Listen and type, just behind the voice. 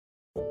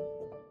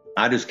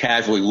I just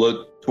casually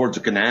looked towards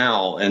the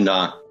canal, and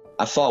I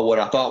saw what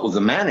I thought was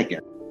a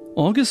mannequin.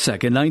 August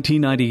 2nd,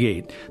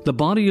 1998, the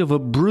body of a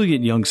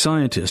brilliant young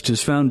scientist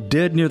is found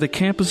dead near the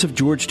campus of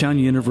Georgetown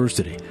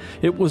University.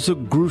 It was a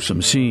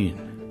gruesome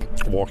scene.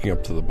 Walking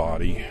up to the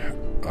body,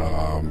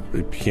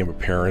 it became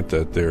apparent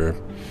that there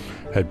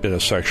had been a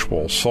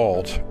sexual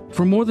assault.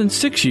 For more than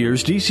 6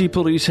 years, D.C.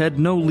 police had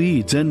no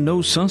leads and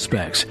no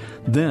suspects.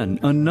 Then,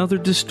 another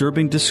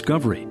disturbing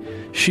discovery.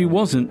 She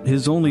wasn't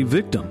his only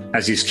victim.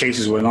 As these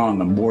cases went on,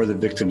 the more the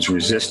victims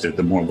resisted,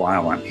 the more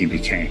violent he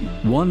became.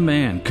 One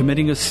man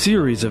committing a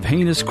series of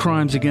heinous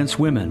crimes against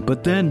women,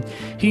 but then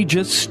he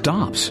just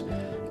stops.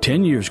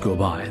 10 years go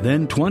by,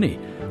 then 20.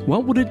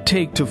 What would it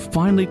take to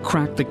finally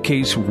crack the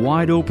case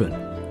wide open?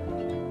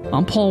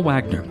 I'm Paul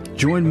Wagner.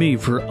 Join me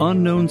for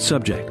Unknown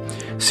Subject,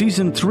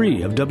 Season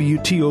 3 of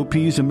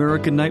WTOP's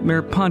American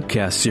Nightmare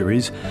podcast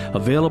series,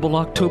 available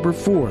October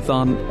 4th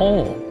on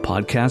all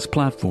podcast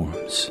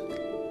platforms.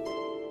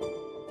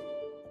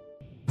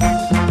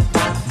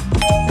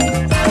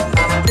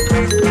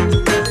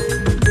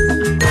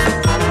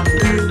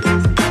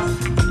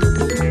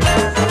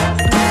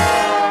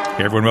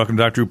 Hey everyone, welcome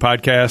to Dr. Who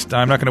Podcast.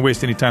 I'm not going to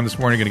waste any time this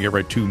morning. I'm going to get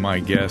right to my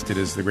guest. It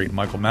is the great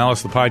Michael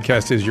Malice. The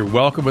podcast is You're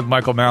Welcome with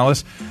Michael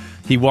Malice.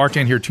 He walked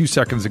in here 2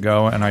 seconds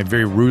ago, and I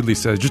very rudely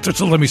said, just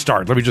let me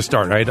start. Let me just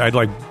start. I'd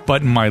like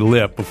button my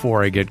lip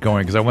before I get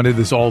going because I wanted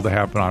this all to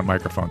happen on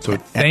microphone. So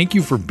thank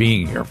you for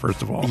being here,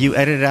 first of all. You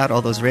edited out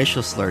all those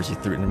racial slurs you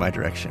threw in my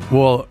direction.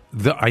 Well,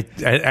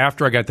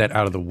 after I got that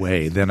out of the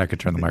way, then I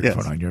could turn the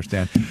microphone on. You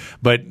understand?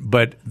 But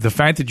the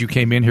fact that you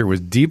came in here was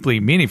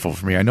deeply meaningful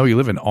for me. I know you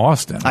live in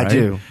Austin, right? I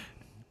do.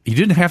 You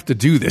didn't have to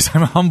do this.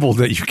 I'm humbled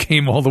that you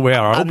came all the way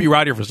out. I hope you were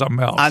out here for something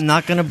else. I'm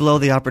not going to blow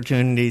the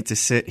opportunity to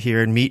sit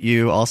here and meet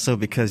you, also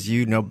because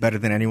you know better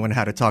than anyone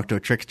how to talk to a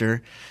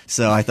trickster.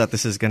 So I thought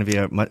this is going to be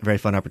a very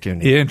fun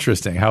opportunity.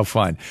 Interesting. How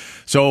fun.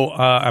 So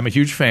I'm a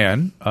huge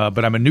fan,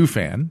 but I'm a new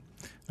fan.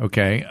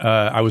 Okay.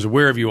 I was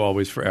aware of you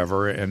always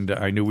forever, and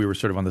I knew we were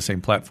sort of on the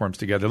same platforms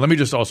together. Let me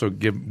just also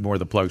give more of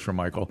the plugs for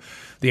Michael.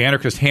 The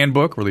Anarchist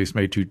Handbook, released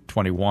May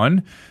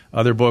 2021.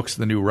 Other books,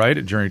 The New Right,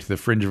 A Journey to the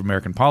Fringe of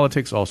American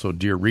Politics. Also,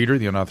 Dear Reader,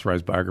 the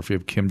unauthorized biography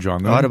of Kim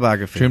Jong-un.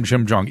 Autobiography. Kim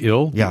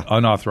Jong-il. Yeah.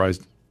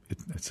 Unauthorized.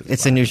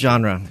 It's a new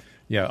genre.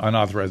 Yeah,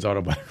 unauthorized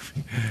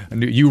autobiography.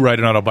 You write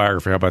an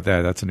autobiography. How about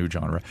that? That's a new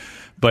genre.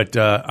 But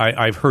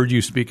I've heard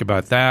you speak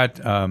about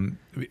that.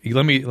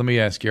 Let me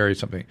ask Gary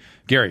something.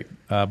 Gary,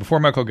 before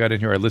Michael got in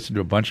here, I listened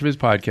to a bunch of his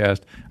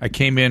podcasts. I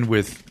came in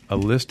with a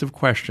list of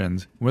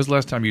questions. When was the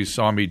last time you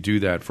saw me do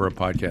that for a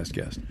podcast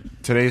guest?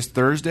 Today's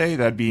Thursday.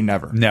 That'd be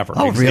never. Never.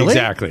 Oh, really?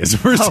 Exactly. It's the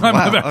first time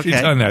I've actually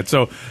done that.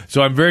 So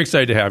I'm very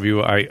excited to have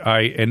you.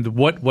 And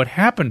what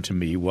happened to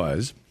me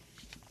was,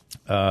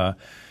 I've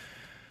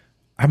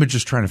been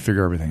just trying to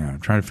figure everything out. I'm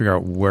trying to figure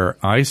out where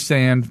I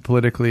stand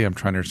politically. I'm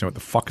trying to understand what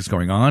the fuck is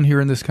going on here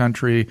in this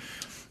country.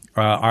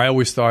 I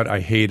always thought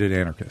I hated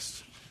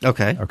anarchists.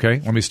 Okay.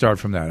 Let me start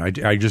from that.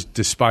 I just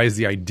despise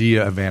the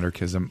idea of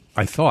anarchism.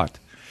 I thought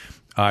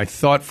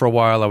for a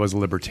while I was a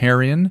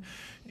libertarian,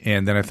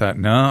 and then I thought,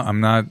 no,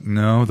 I'm not.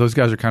 No, those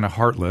guys are kind of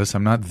heartless.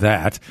 I'm not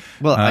that.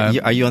 Well,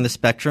 are you on the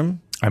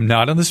spectrum? I'm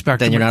not on the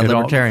spectrum. Then you're not a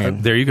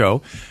libertarian. There you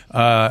go.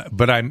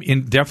 But I'm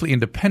definitely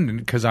independent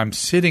because I'm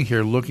sitting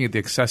here looking at the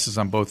excesses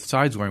on both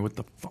sides going,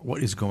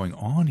 what is going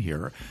on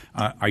here?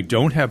 I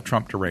don't have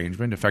Trump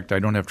derangement. In fact, I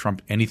don't have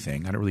Trump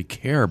anything. I don't really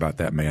care about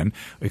that man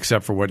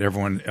except for what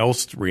everyone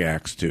else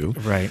reacts to.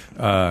 Right.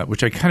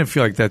 Which I kind of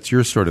feel like that's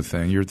your sort of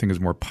thing. Your thing is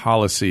more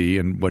policy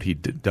and what he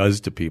does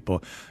to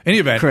people. In any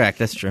event. Correct.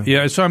 That's true.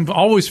 Yeah. So I'm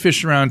always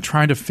fishing around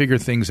trying to figure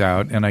things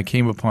out. And I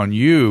came upon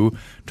you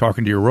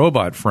talking to your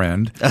robot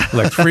friend,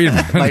 Lex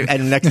Friedman. My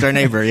next door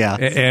neighbor, yeah.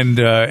 And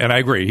I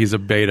agree. He's a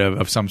beta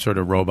of some sort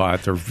of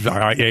robot or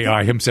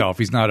AI himself.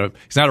 He's not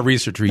a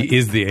researcher. He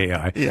is the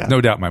AI. Yeah.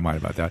 No doubt in my mind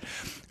about that.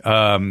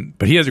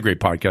 But he has a great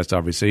podcast,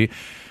 obviously.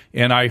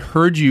 And I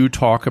heard you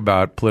talk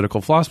about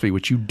political philosophy,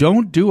 which you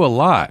don't do a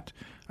lot.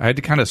 I had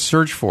to kind of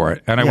search for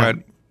it. And I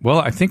went, well,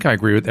 I think I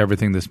agree with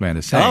everything this man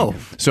is saying.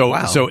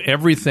 So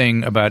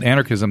everything about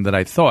anarchism that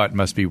I thought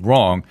must be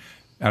wrong.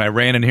 And I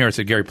ran in here and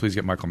said, Gary, please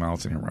get Michael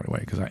Malice in here right away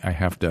because I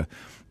have to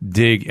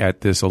dig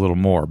at this a little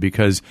more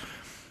because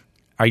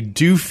I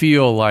do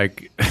feel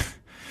like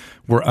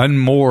we're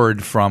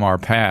unmoored from our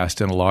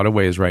past in a lot of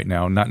ways right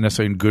now, not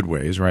necessarily in good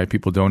ways, right?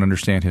 People don't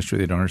understand history.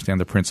 They don't understand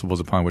the principles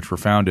upon which we're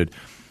founded.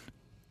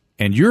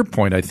 And your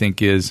point, I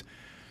think, is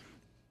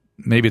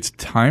maybe it's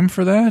time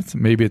for that.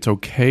 Maybe it's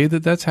okay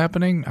that that's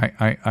happening.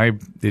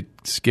 It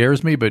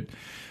scares me, but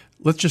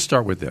let's just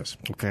start with this.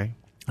 Okay.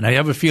 And I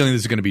have a feeling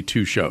this is going to be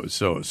 2 shows,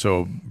 so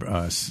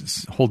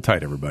hold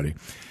tight, everybody.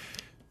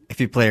 If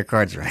you play your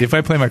cards right. If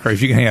I play my cards,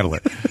 if you can handle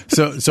it.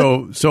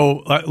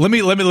 So let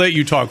me let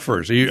you talk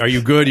first. Are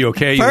you good? You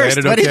okay? First?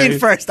 You what okay? do you mean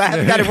first? I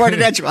haven't got a word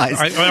in edgewise.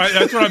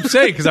 That's what I'm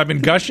saying because I've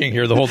been gushing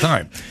here the whole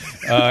time.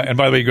 And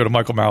by the way, you go to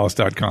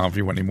michaelmalice.com if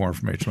you want any more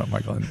information about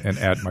Michael and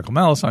add Michael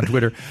Malice on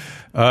Twitter.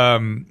 Now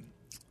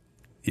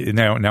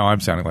I'm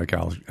sounding like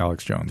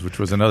Alex Jones, which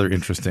was another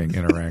interesting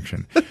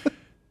interaction.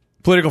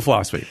 Political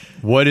philosophy.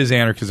 What is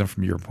anarchism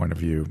from your point of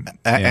view?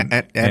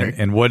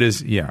 And what is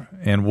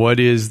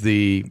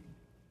the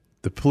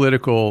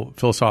political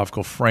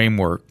philosophical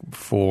framework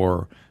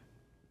for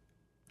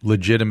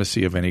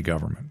legitimacy of any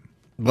government?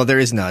 Well, there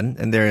is none,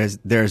 and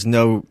there is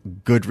no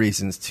good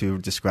reasons to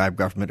describe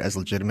government as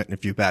legitimate and a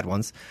few bad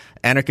ones.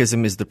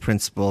 Anarchism is the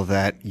principle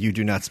that you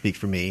do not speak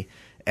for me,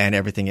 and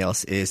everything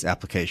else is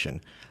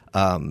application.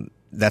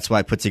 That's why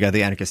I put together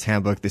the Anarchist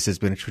Handbook. This has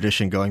been a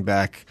tradition going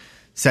back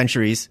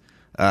centuries.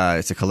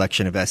 It's a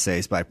collection of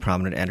essays by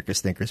prominent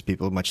anarchist thinkers,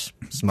 people much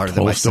smarter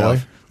than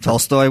myself.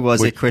 Tolstoy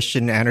was a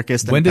Christian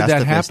anarchist. When did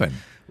that happen?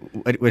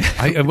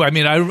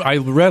 I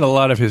read a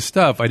lot of his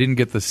stuff. I didn't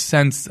get the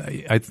sense.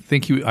 I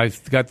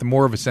got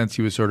more of a sense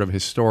he was sort of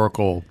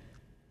historical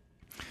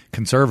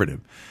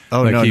conservative.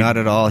 Oh, no, not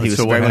at all. He was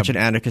very much an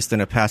anarchist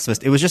and a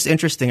pacifist. It was just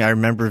interesting. I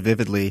remember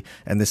vividly,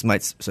 and this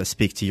might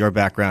speak to your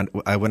background.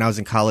 When I was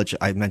in college,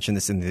 I mentioned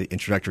this in the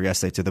introductory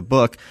essay to the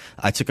book,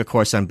 I took a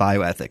course on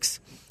bioethics.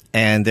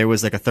 And there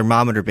was like a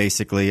thermometer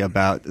basically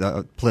about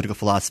political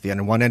philosophy.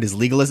 And on one end is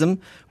legalism,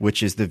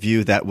 which is the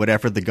view that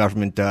whatever the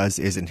government does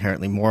is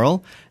inherently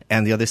moral.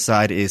 And the other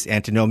side is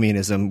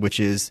antinomianism, which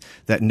is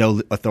that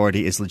no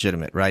authority is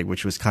legitimate, right?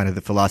 Which was kind of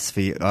the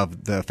philosophy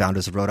of the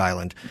founders of Rhode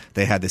Island.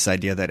 They had this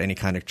idea that any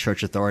kind of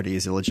church authority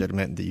is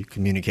illegitimate and that you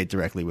communicate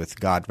directly with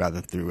God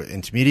rather through an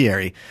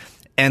intermediary.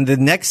 And the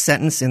next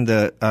sentence in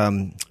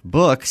the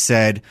book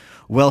said,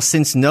 well,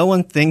 since no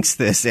one thinks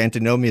this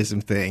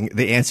antinomianism thing,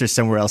 the answer is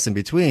somewhere else in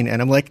between.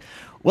 And I'm like,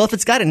 well, if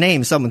it's got a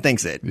name, someone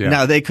thinks it. Yeah.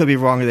 Now, they could be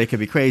wrong or they could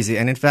be crazy.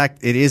 And in fact,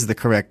 it is the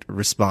correct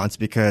response,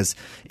 because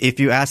if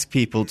you ask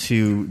people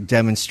to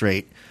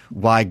demonstrate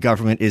why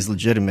government is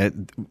legitimate,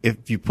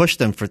 if you push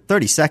them for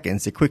 30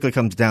 seconds, it quickly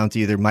comes down to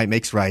either might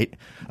makes right.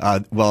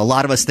 Well, a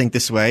lot of us think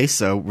this way,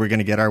 so we're going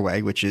to get our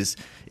way, which is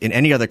in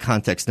any other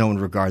context, no one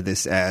would regard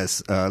this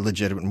as a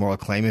legitimate moral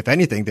claim. If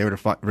anything, they would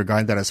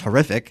regard that as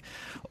horrific.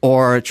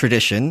 Or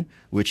tradition,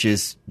 which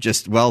is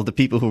just, well, the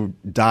people who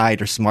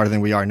died are smarter than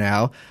we are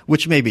now,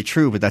 which may be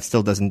true, but that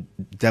still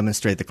doesn't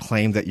demonstrate the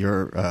claim that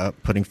you're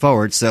putting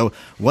forward. So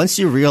once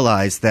you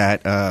realize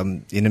that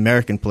in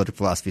American political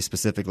philosophy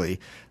specifically,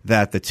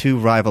 that the two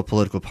rival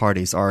political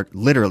parties are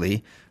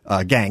literally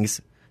gangs,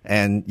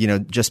 and, you know,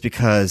 just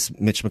because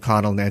Mitch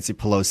McConnell, Nancy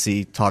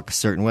Pelosi talk a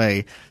certain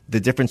way,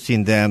 the difference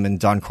between them and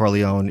Don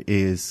Corleone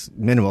is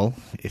minimal,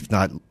 if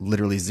not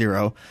literally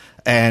zero.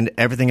 And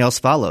everything else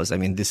follows. I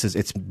mean,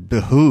 it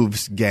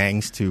behooves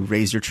gangs to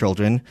raise your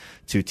children,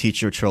 to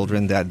teach your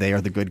children that they are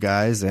the good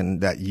guys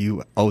and that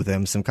you owe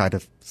them some kind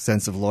of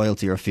sense of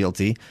loyalty or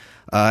fealty.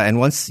 And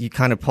once you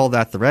kind of pull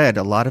that thread,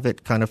 a lot of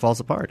it kind of falls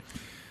apart.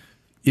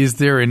 Is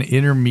there an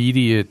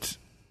intermediate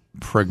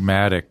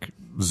pragmatic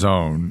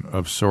zone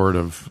of sort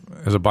of,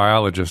 as a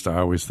biologist, I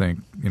always think,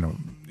 you know,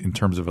 in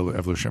terms of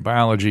evolutionary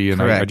biology,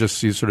 and I just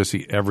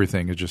see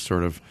everything as just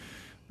sort of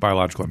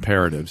biological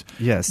imperatives.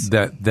 Yes.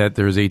 That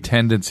there's a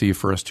tendency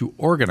for us to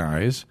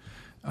organize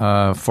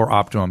for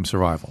optimum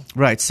survival.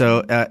 Right.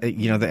 So,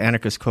 the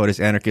anarchist quote is,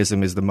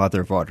 anarchism is the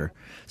mother of order.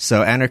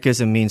 So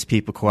anarchism means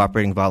people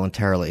cooperating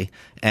voluntarily.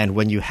 And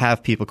when you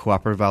have people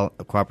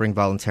cooperating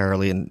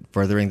voluntarily and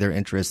furthering their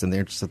interests and the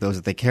interests of those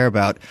that they care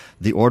about,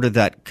 the order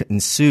that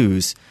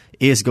ensues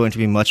is going to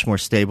be much more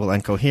stable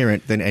and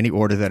coherent than any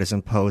order that is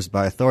imposed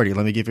by authority.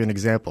 Let me give you an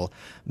example.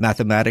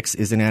 Mathematics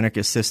is an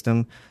anarchist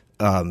system.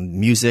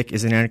 Music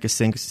is an anarchist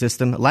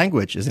system.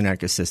 Language is an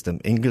anarchist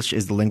system. English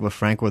is the lingua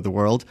franca of the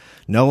world.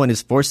 No one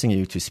is forcing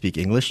you to speak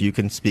English. You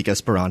can speak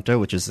Esperanto,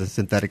 which is a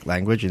synthetic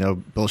language. You know,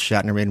 Bill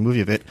Shatner made a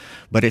movie of it.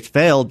 But it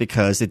failed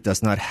because it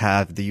does not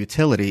have the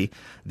utility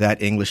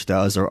that English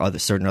does or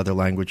certain other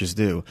languages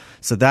do.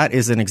 So that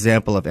is an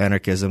example of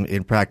anarchism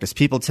in practice.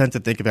 People tend to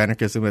think of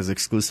anarchism as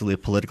exclusively a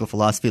political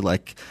philosophy,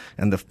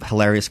 and the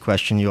hilarious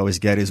question you always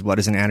get is, what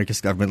does an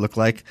anarchist government look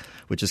like?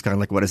 Which is kind of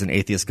like, what does an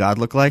atheist God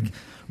look like?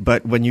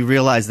 But when you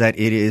realize that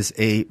it is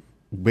a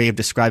way of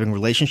describing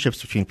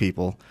relationships between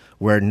people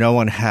where no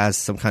one has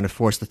some kind of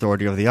forced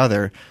authority over the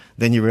other,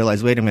 then you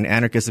realize, wait a minute,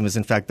 anarchism is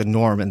in fact the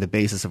norm and the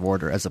basis of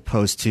order as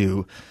opposed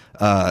to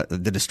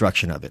the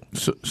destruction of it.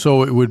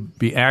 So it would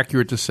be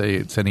accurate to say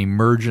it's an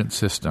emergent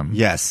system.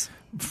 Yes.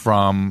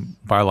 From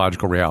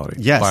biological reality.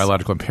 Yes.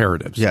 Biological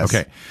imperatives. Yes.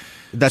 Okay.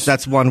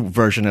 That's one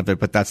version of it,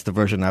 but that's the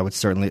version I would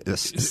certainly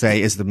say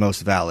is the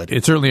most valid.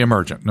 It's certainly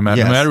emergent. No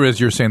matter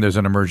as you're saying, there's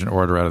an emergent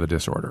order out of the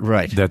disorder.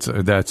 Right. That's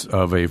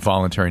of a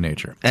voluntary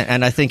nature.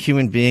 And I think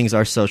human beings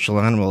are social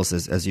animals,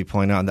 as you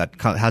point out, that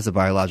has a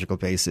biological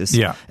basis.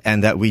 Yeah.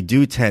 And that we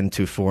do tend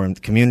to form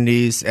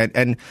communities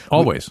and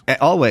always.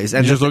 Always.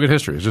 And you just look at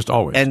history. It's just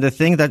always. And the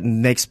thing that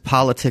makes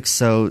politics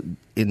so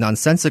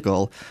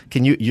nonsensical.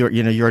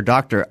 You're a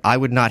doctor. I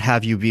would not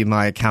have you be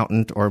my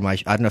accountant or I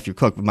don't know if you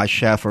cook, but my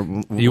chef or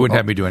you wouldn't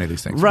have me do any of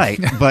these things, right?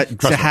 But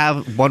to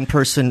have one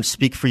person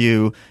speak for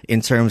you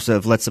in terms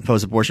of, let's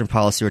suppose, abortion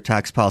policy or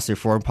tax policy or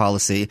foreign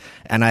policy,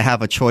 and I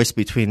have a choice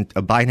between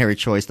a binary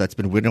choice that's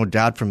been winnowed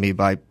down from me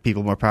by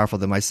people more powerful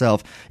than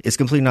myself, is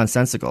completely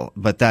nonsensical.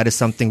 But that is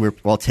something we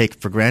all take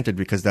for granted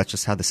because that's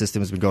just how the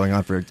system has been going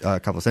on for a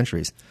couple of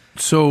centuries.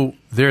 So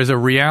there's a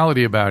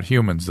reality about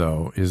humans,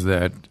 though, is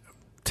that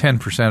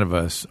 10% of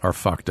us are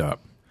fucked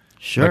up.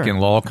 Sure. Like in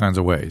all kinds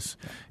of ways.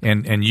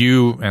 And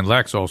you and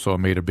Lex also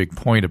made a big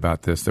point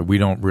about this, that we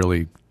don't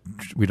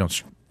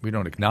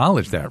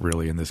acknowledge that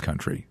really in this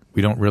country.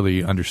 We don't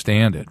really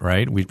understand it,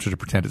 right? We sort of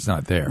pretend it's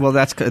not there. Well,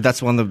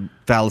 that's one of the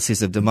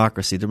fallacies of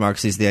democracy.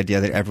 Democracy is the idea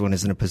that everyone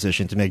is in a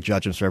position to make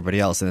judgments for everybody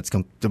else, and it's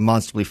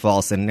demonstrably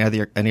false. And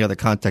in any other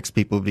context,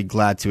 people would be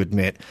glad to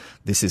admit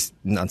this is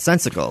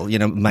nonsensical.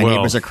 My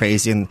neighbors are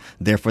crazy, and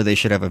therefore they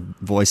should have a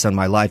voice on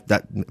my life.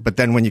 But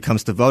then when it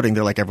comes to voting,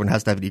 they're like, everyone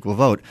has to have an equal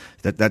vote.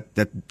 That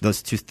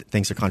those two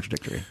things are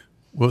contradictory.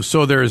 Well,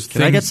 so there's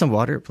Can I get some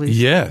water, please?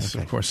 Yes,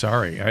 okay. Of course.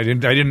 Sorry, I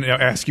didn't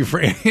ask you for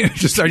any. I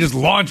just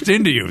launched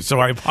into you, so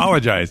I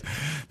apologize.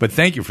 But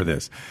thank you for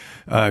this,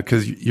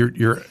 because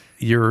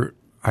you're.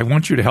 I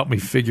want you to help me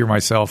figure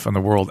myself and the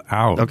world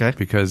out. Okay.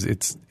 Because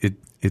it's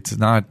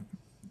not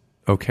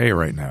okay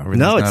right now.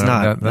 No, it's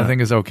not. Nothing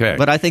is okay.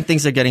 But I think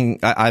things are getting.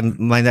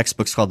 My next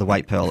book's called The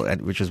White Pill,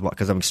 which is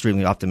because I'm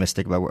extremely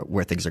optimistic about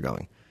where things are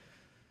going.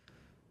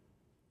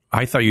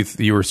 I thought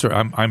you were.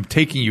 I'm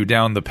taking you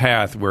down the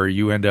path where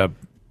you end up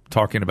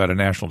talking about a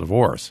national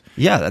divorce.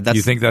 Yeah,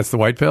 you think that's the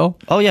white pill?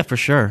 Oh yeah, for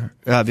sure.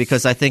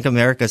 Because I think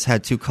America's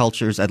had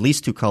at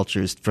least two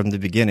cultures from the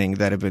beginning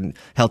that have been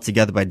held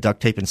together by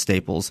duct tape and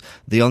staples.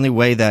 The only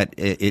way that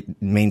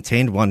it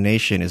maintained one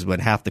nation is when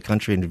half the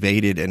country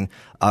invaded and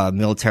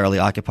militarily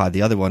occupied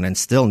the other one, and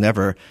still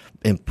never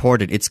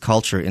imported its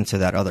culture into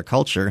that other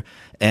culture.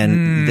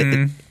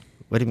 And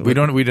what do you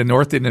mean? We the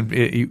north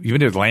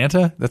even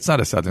Atlanta. That's not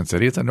a southern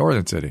city; it's a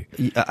northern city.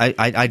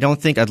 I don't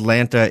think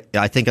Atlanta.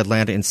 I think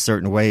Atlanta in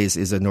certain ways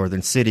is a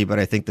northern city, but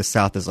I think the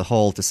South as a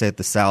whole, to say that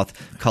the South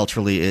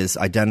culturally is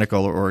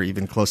identical or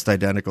even close to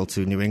identical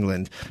to New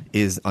England,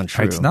 is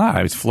untrue. It's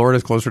not.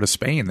 Florida's closer to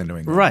Spain than New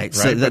England, right?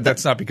 So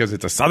that's not because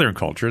it's a southern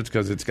culture; it's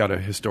because it's got a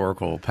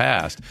historical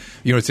past.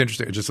 It's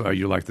interesting. Just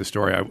you like the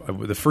story.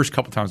 The first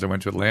couple times I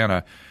went to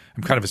Atlanta,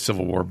 I'm kind of a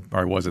Civil War, or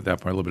I was at that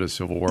point, a little bit of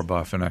Civil War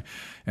buff, and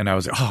I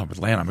was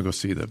like, Atlanta, I'm going to go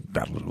see the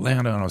Battle of Atlanta,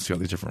 and I'm going to see all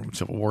these different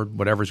Civil War,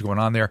 whatever's going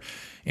on there.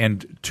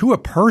 And to a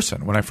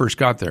person, when I first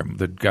got there,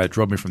 the guy that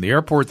drove me from the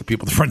airport, the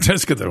people at the front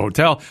desk at the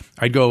hotel,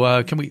 I'd go,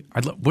 where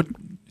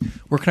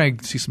can I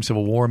see some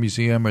Civil War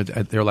museum? Or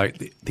they're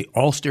like, they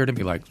all stared at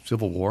me like,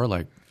 Civil War?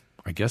 Like,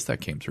 I guess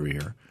that came through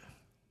here.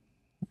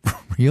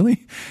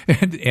 Really?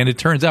 And it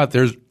turns out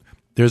there's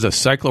a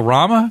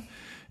cyclorama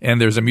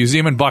and there's a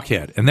museum in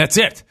Buckhead, and that's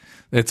it.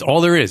 That's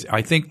all there is.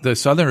 I think the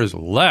Southerners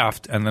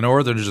left and the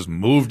Northerners just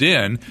moved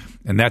in,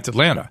 and that's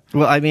Atlanta.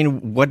 Well, I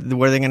mean, what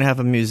were they going to have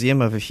a museum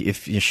of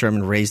if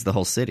Sherman razed the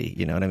whole city?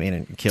 You know what I mean,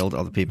 and killed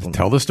all the people.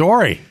 Tell the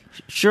story.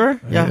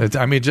 Sure. Yeah. It's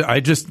a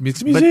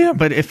museum.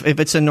 But if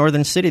it's a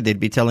northern city, they'd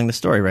be telling the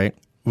story, right?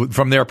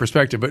 From their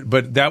perspective.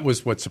 But that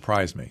was what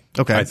surprised me.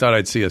 Okay. I thought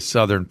I'd see a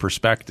Southern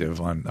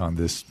perspective on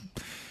this.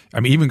 I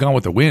mean, even Gone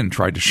with the Wind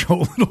tried to show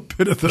a little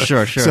bit of the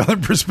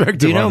Southern perspective.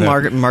 Do you know on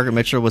that. Margaret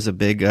Mitchell was a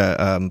big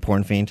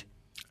porn fiend?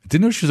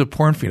 Didn't know she was a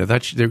porn fiend.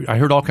 I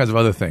heard all kinds of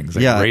other things,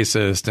 like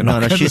racist and all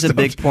kinds of stuff. She's a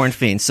big porn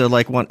fiend. So,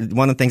 like one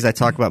of the things I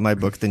talk about in my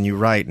book, The New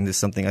Right, and this is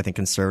something I think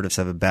conservatives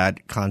have a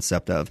bad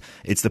concept of.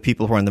 It's the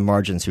people who are on the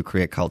margins who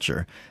create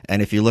culture.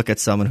 And if you look at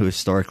someone who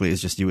historically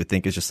is just, you would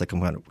think is just like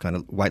a kind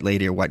of white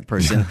lady or white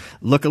person,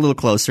 look a little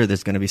closer.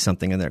 There's going to be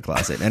something in their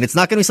closet, and it's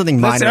not going to be something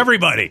minor. That's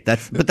everybody.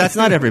 But that's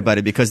not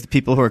everybody, because the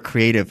people who are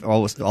creative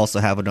also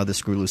have another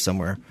screw loose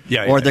somewhere.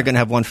 Or they're going to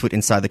have one foot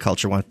inside the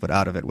culture, one foot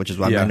out of it, which is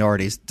why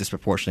minorities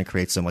disproportionately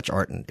create so much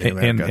art in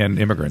America. And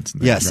immigrants.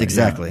 Yes, right?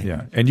 exactly.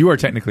 Yeah. And you are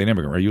technically an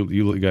immigrant, right?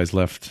 You guys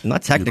left.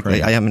 Not technically.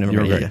 Ukraine. I am an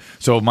immigrant. Yeah.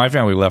 So my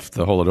family left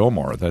the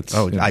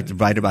Holodomor. I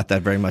write about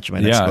that very much in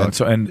my next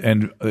book.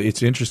 And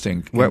it's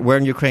interesting. Where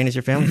in Ukraine is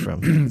your family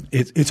from?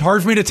 It's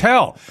hard for me to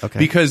tell. Okay.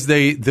 Because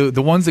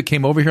the ones that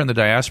came over here in the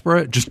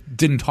diaspora just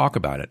didn't talk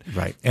about it.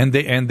 Right. And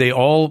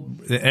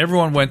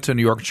everyone went to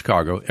New York and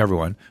Chicago,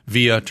 everyone,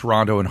 via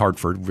Toronto and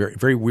Hartford. Very,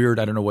 very weird.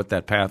 I don't know what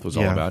that path was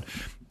all about.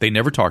 They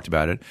never talked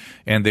about it.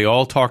 And they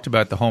all talked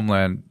about the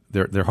homeland,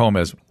 their home,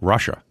 as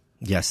Russia.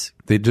 Yes.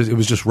 It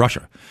was just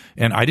Russia.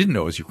 And I didn't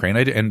know it was Ukraine.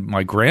 And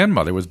my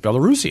grandmother was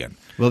Belarusian.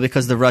 Well,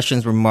 because the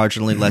Russians were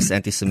marginally less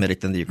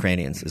anti-Semitic than the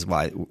Ukrainians is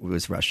why it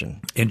was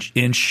Russian.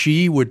 And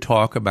she would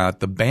talk about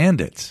the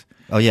bandits.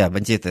 Oh, yeah,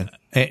 bandita.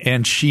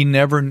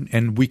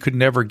 And we could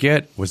never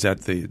get, was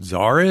that the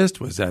Tsarist?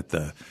 Was that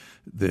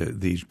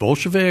the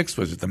Bolsheviks?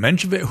 Was it the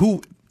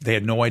Mensheviks? They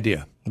had no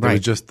idea. It was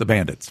just the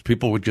bandits.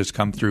 People would just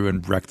come through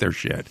and wreck their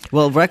shit.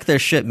 Well, wreck their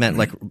shit meant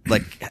like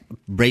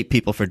rape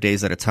people for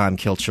days at a time,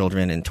 kill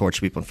children, and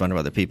torture people in front of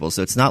other people.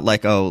 So it's not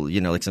like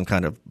like some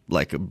kind of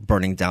like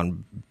burning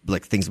down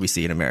like things we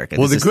see in America.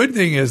 Well, the good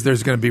thing is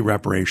there's going to be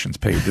reparations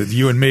paid to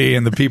you and me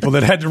and the people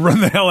that had to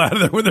run the hell out of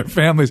there with their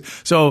families.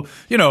 So,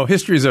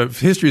 history is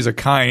a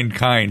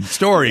kind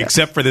story,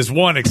 except for this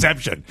one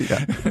exception.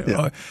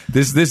 Yeah.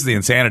 This is the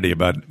insanity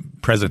about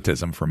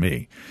presentism for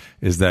me,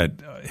 is that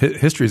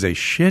history is a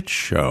shit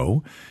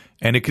show,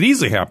 and it could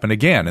easily happen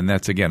again, and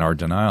that's again our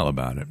denial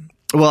about it.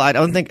 Well,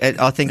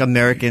 I think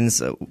Americans,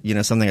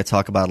 something I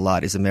talk about a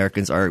lot is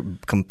Americans are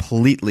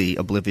completely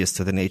oblivious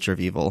to the nature of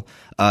evil.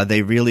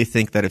 They really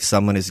think that if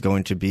someone is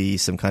going to be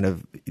some kind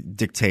of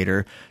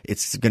dictator,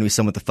 it's going to be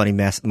someone with a funny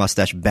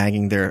mustache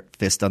banging their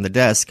fist on the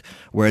desk.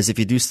 Whereas if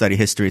you do study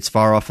history, it's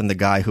far often the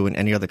guy who in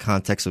any other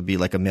context would be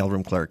like a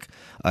mailroom clerk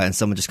and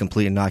someone just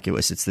completely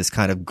innocuous. It's this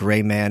kind of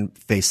gray man,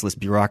 faceless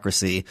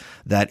bureaucracy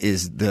that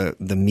is the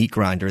meat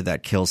grinder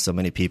that kills so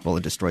many people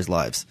and destroys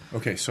lives.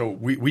 Okay, so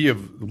we have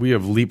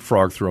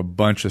leapfrogged through a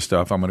bunch of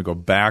stuff. I'm going to go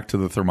back to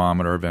the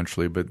thermometer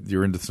eventually, but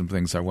you're into some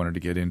things I wanted to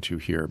get into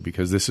here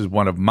because this is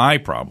one of my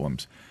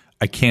problems.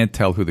 I can't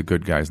tell who the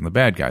good guys and the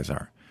bad guys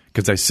are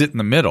because I sit in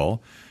the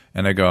middle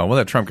and I go, well,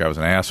 that Trump guy was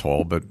an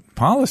asshole, but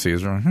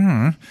policies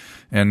are,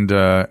 and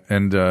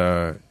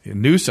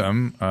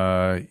Newsom,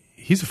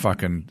 he's a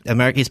fucking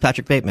He's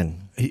Patrick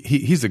Bateman.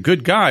 He's a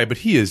good guy, but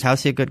he is.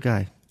 How's he a good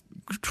guy?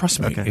 Trust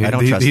me. Okay. I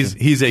don't trust him.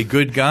 He's a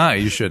good guy.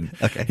 You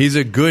shouldn't. Okay. He's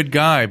a good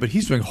guy, but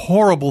he's doing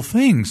horrible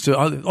things. To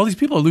all these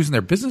people are losing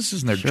their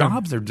businesses and their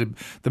jobs. They're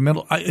the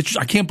middle. I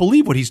can't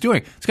believe what he's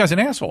doing. This guy's an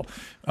asshole.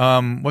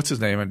 What's his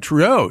name? And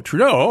Trudeau.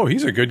 Oh,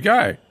 he's a good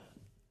guy.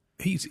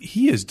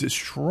 He is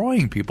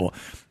destroying people.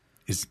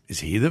 Is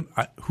he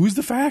who's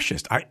the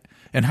fascist?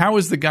 And how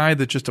is the guy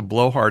that's just a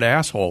blowhard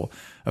asshole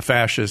a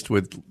fascist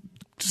with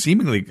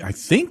seemingly, I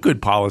think,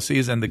 good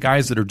policies, and the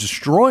guys that are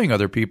destroying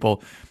other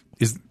people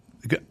is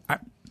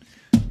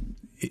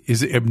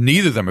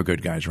neither of them are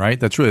good guys, right?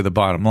 That's really the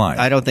bottom line.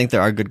 I don't think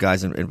there are good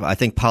guys. I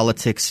think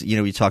politics,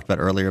 we talked about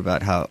earlier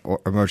about how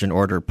emergent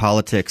order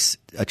politics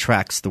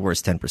attracts the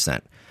worst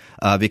 10%.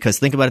 Because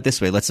think about it this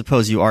way. Let's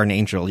suppose you are an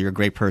angel. You're a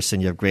great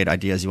person. You have great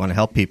ideas. You want to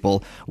help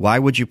people. Why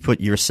would you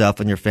put yourself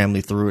and your family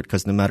through it?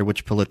 Because no matter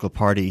which political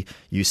party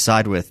you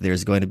side with,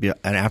 there's going to be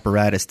an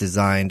apparatus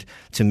designed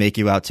to make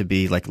you out to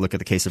be, like, look at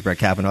the case of Brett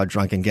Kavanaugh,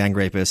 drunken gang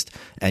rapist,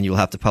 and you'll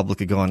have to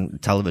publicly go on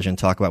television and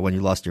talk about when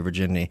you lost your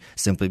virginity.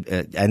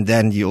 And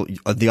then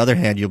on the other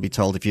hand, you'll be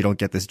told if you don't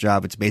get this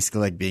job, it's basically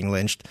like being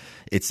lynched.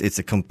 It's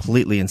a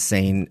completely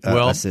insane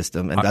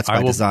system, and that's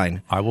by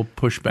design. I will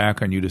push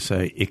back on you to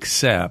say,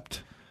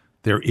 except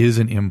there is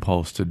an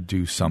impulse to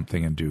do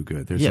something and do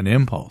good. There's an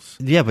impulse.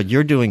 Yeah, but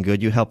you're doing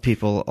good. You help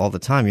people all the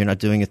time. You're not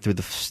doing it through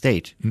the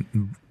state.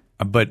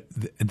 But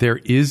there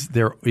is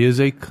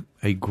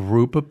a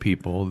group of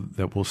people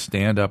that will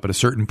stand up at a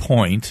certain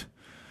point.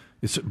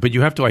 But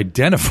you have to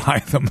identify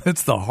them.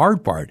 That's the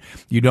hard part.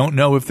 You don't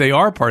know if they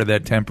are part of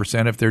that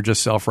 10%, if they're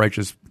just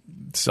self-righteous,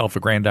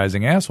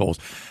 self-aggrandizing assholes.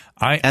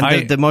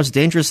 The most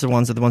dangerous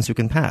ones are the ones who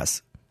can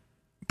pass.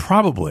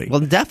 Probably. Well,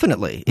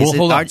 definitely. Well,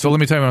 hold on. So let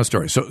me tell you my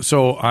story.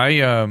 So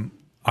I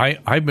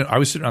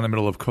was sitting on the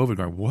middle of COVID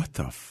going,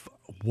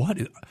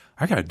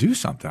 I got to do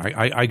something.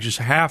 I just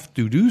have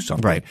to do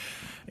something. Right.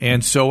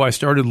 And so I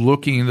started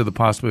looking into the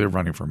possibility of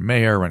running for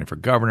mayor, running for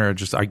governor.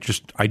 I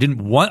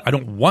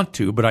don't want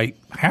to, but I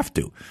have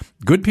to.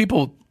 Good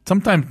people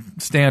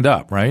sometimes stand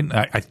up, right?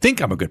 I think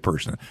I'm a good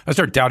person. I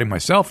start doubting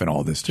myself in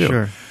all this too.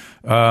 Sure.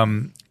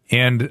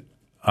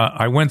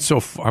 I went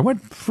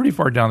pretty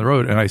far down the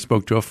road, and I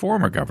spoke to a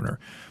former governor.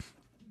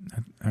 I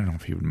don't know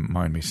if he would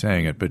mind me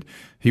saying it, but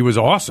he was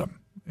awesome,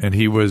 and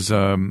he was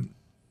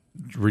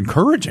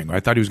encouraging. I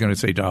thought he was going to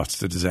say, "Oh,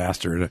 it's a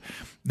disaster."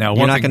 Now,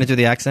 you're not going to do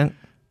the accent.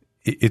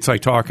 It's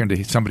like talking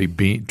to somebody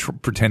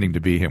pretending to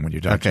be him when you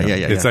talk to him.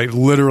 Yeah. It's like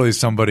literally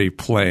somebody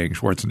playing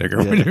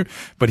Schwarzenegger. Yeah.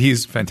 But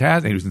he's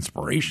fantastic. He was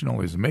inspirational.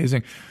 He was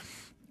amazing.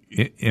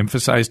 It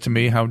emphasized to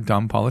me how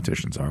dumb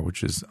politicians are,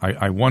 which is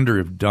I wonder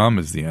if dumb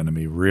is the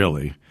enemy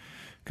really,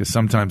 because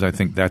sometimes I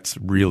think that's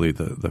really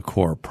the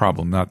core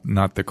problem,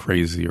 not the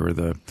crazy or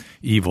the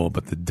evil,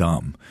 but the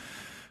dumb.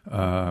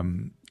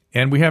 And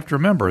we have to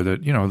remember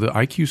that the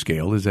IQ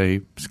scale is a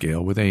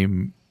scale with a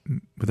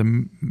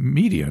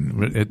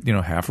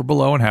median, half are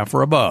below and half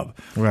are above.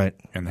 Right.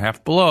 And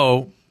half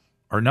below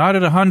are not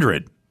at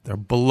 100; they're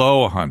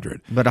below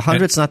 100. But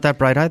 100's not that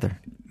bright either.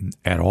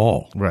 At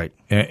all. Right.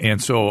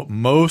 And so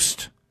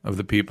most of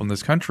the people in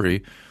this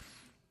country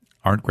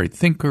aren't great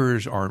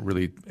thinkers, aren't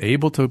really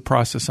able to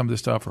process some of this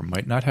stuff, or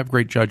might not have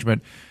great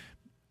judgment.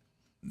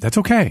 That's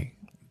okay.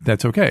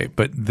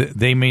 But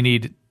they may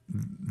need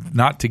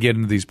not to get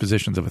into these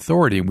positions of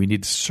authority, and we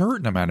need a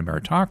certain amount of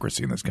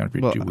meritocracy in this country,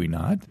 do we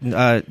not?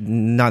 Not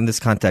in this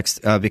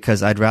context,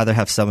 because I'd rather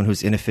have someone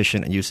who's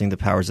inefficient and using the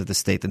powers of the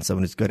state than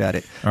someone who's good at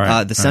it.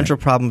 The central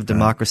problem of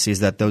democracy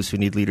is that those who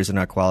need leaders are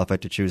not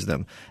qualified to choose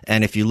them.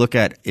 And if you look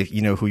at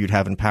who you'd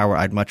have in power,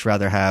 I'd much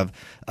rather have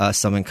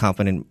some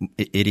incompetent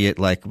idiot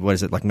like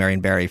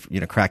Marion Barry,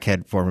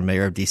 crackhead former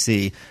mayor of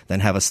D.C., than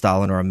have a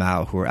Stalin or a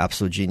Mao who are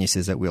absolute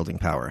geniuses at wielding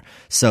power.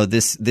 So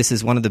this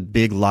is one of the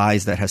big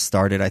lies that has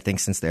started, I think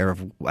since the era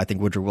of, I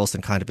think Woodrow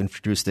Wilson kind of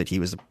introduced it. He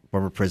was a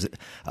former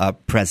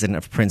president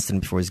of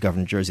Princeton before he was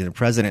governor of Jersey and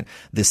president.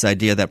 This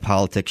idea that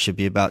politics should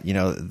be about,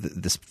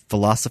 this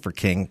philosopher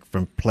king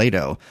from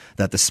Plato,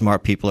 that the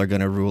smart people are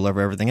going to rule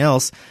over everything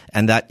else.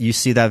 And that you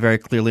see that very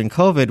clearly in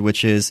COVID,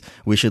 which is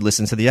we should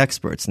listen to the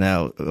experts.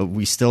 Now,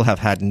 we still have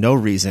had no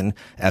reason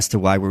as to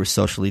why we were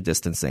socially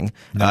distancing.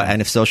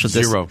 And if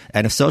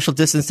social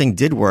distancing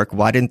did work,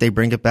 why didn't they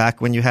bring it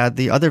back when you had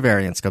the other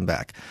variants come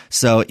back?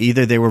 So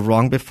either they were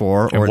wrong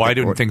before, and why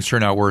didn't things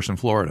turn out worse in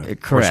Florida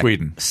or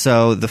Sweden?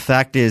 So the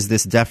fact is,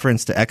 this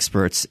deference to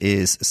experts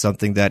is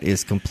something that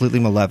is completely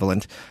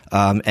malevolent,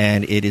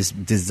 and it is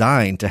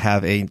designed to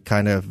have a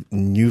kind of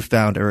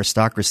newfound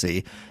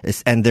aristocracy.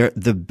 And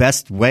the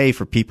best way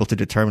for people to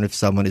determine if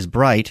someone is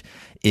bright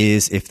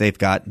is if they've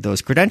got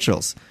those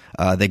credentials.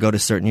 They go to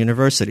certain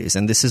universities.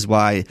 And this is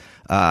why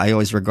I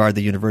always regard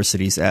the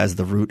universities as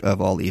the root of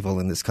all evil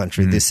in this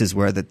country. Mm-hmm. This is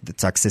where the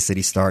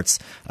toxicity starts.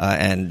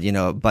 And,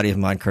 a buddy of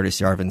mine,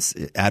 Curtis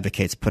Yarvin,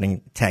 advocates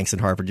putting tanks in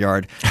Harvard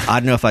Yard. I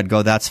don't know if I'd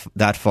go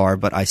that far,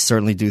 but I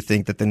certainly do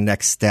think that the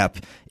next step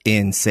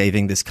in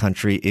saving this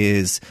country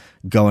is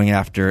going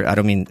after, I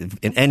don't mean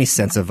in any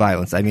sense of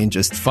violence, I mean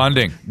just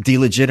funding,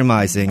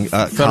 delegitimizing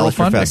college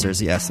funding. Professors,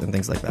 yes, and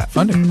things like that.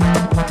 Funding.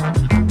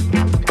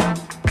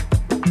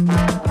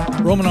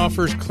 Roman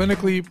offers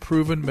clinically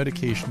proven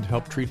medication to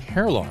help treat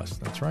hair loss.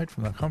 That's right,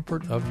 from the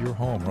comfort of your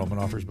home. Roman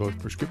offers both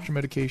prescription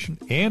medication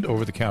and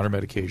over-the-counter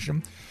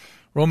medication.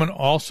 Roman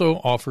also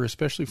offers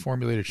specially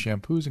formulated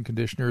shampoos and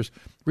conditioners.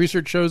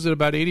 Research shows that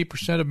about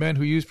 80% of men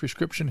who use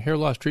prescription hair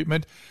loss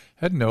treatment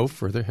had no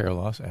further hair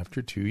loss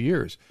after 2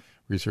 years.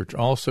 Research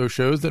also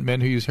shows that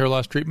men who use hair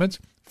loss treatments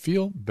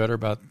feel better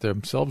about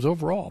themselves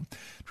overall.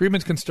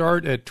 Treatments can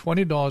start at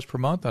 $20 per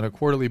month on a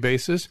quarterly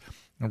basis.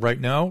 And right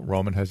now,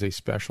 Roman has a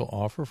special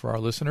offer for our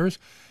listeners.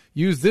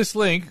 Use this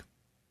link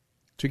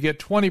to get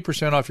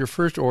 20% off your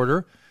first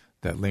order.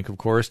 That link, of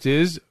course,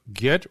 is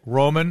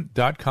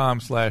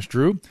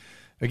getroman.com/Drew.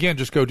 Again,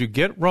 just go to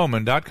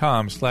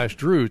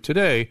getroman.com/Drew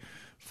today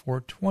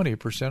for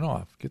 20%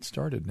 off. Get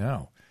started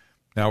now.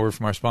 Now we're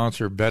from our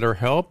sponsor,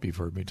 BetterHelp. You've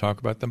heard me talk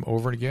about them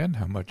over and again,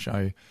 how much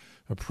I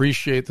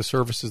appreciate the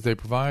services they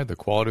provide, the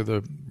quality of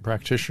the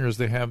practitioners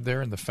they have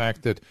there, and the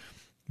fact that,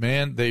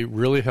 man, they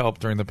really helped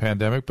during the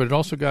pandemic, but it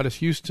also got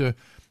us used to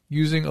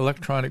using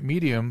electronic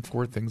medium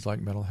for things like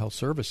mental health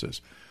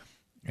services.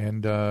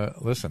 And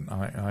listen,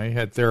 I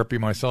had therapy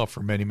myself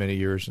for many, many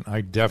years, and I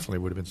definitely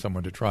would have been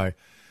someone to try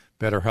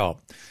BetterHelp.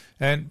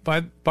 And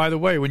by the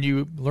way, when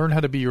you learn how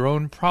to be your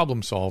own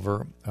problem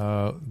solver,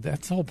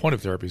 that's the whole point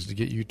of therapy, is to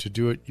get you to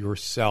do it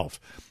yourself.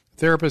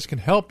 Therapists can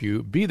help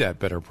you be that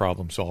better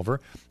problem solver.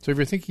 So if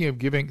you're thinking of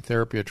giving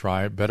therapy a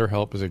try,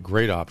 BetterHelp is a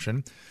great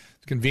option.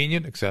 It's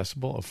convenient,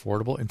 accessible,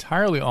 affordable,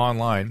 entirely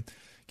online.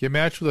 Get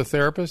matched with a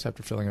therapist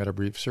after filling out a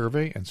brief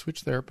survey and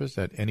switch therapists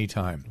at any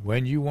time.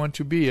 When you want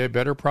to be a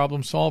better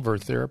problem solver,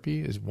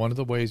 therapy is one of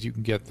the ways you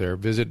can get there.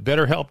 Visit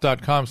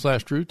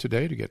betterhelp.com/Drew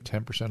today to get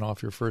 10%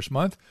 off your first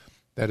month.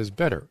 That is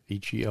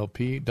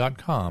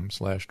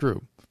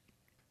betterhelp.com/Drew.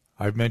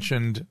 I've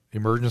mentioned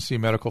emergency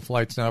medical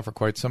flights now for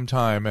quite some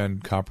time,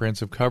 and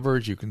comprehensive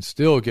coverage. You can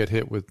still get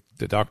hit with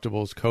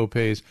deductibles,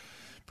 copays.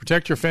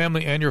 Protect your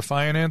family and your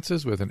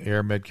finances with an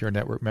Air Medcare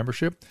Network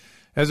membership.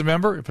 As a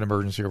member, if an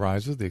emergency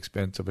arises, the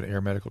expense of an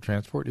air medical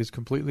transport is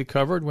completely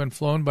covered when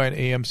flown by an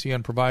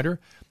AMCN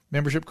provider.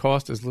 Membership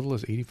costs as little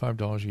as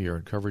 $85 a year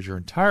and covers your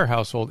entire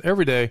household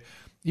every day,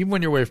 even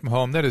when you're away from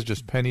home. That is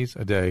just pennies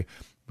a day.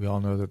 We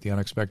all know that the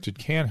unexpected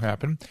can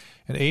happen.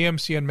 An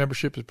AMCN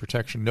membership is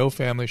protection no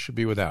family should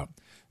be without.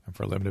 And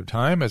for a limited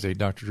time, as a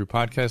Dr. Drew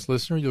podcast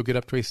listener, you'll get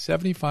up to a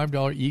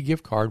 $75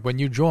 e-gift card when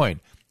you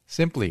join.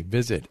 Simply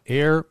visit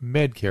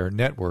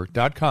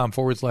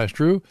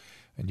airmedcarenetwork.com/Drew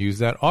and use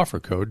that offer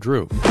code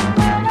Drew.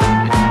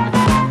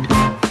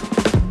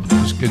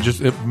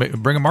 Just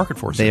bring a market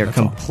force. They are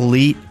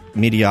complete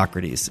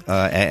mediocrities.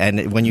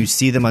 And when you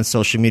see them on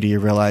social media, you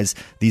realize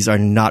these are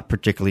not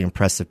particularly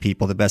impressive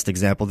people. The best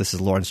example, this is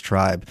Lawrence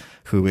Tribe,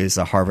 who is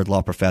a Harvard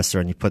law professor,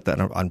 and you put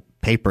that on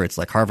paper, it's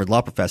like Harvard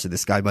law professor,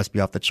 this guy must be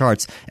off the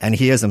charts. And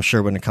he is, I'm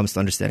sure, when it comes to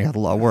understanding how the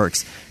law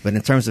works. But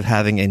in terms of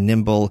having a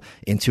nimble,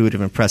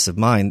 intuitive, impressive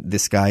mind,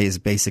 this guy is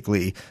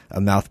basically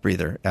a mouth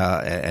breather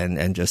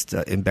and just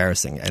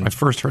embarrassing. And I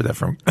first heard that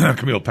from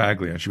Camille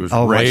Paglia. She was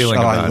railing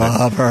about it. I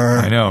love her.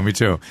 I know, me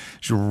too.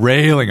 She was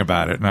railing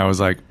about it. And I was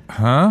like,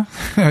 huh?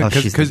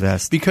 She's the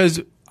best.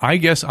 Because I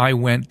guess I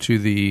went to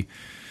the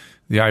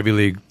Ivy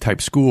League type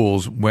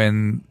schools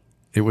when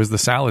it was the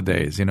salad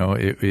days. You know,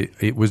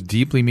 it was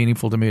deeply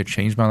meaningful to me. It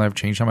changed my life,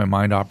 changed how my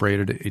mind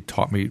operated. It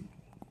taught me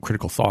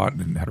critical thought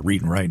and how to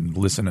read and write and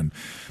listen.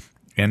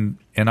 And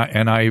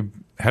I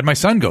had my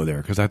son go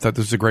there because I thought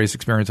this was the greatest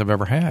experience I've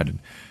ever had. And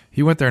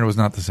he went there and it was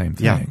not the same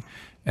thing. Yeah.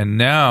 And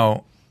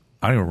now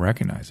I don't even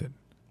recognize it.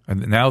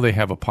 And now they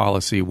have a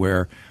policy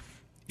where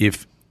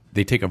if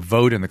they take a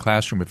vote in the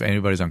classroom if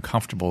anybody's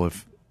uncomfortable,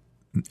 if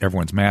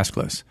everyone's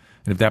maskless.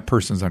 And if that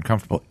person's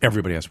uncomfortable,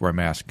 everybody has to wear a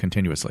mask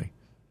continuously.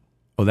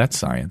 Oh, that's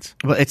science.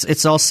 Well,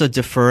 it's also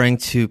deferring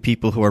to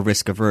people who are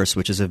risk averse,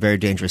 which is a very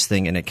dangerous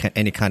thing in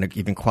any kind of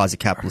even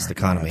quasi-capitalist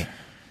economy.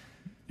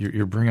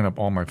 You're bringing up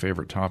all my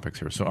favorite topics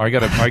here, so I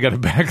gotta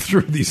back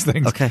through these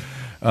things. Okay.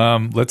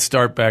 Let's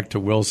start back to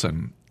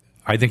Wilson.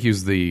 I think he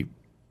was the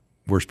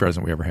worst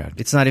president we ever had.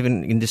 It's not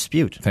even in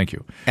dispute. Thank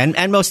you.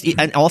 And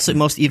also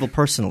most evil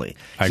personally.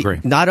 I agree.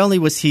 Not only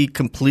was he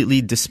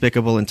completely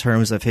despicable in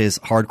terms of his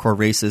hardcore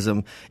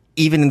racism,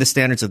 even in the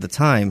standards of the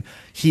time,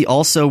 he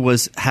also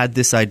had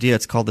this idea.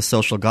 It's called the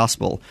social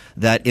gospel,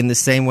 that in the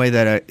same way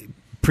that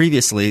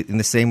in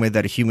the same way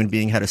that a human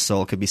being had a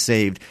soul, could be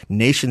saved,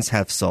 nations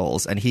have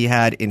souls. And he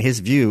had, in his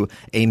view,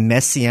 a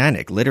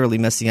literally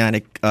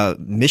messianic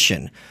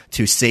mission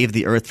to save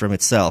the earth from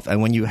itself.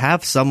 And when you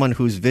have someone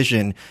whose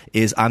vision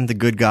is, I'm the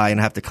good guy and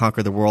I have to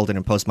conquer the world and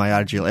impose my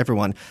ideology on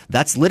everyone,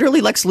 that's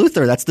literally Lex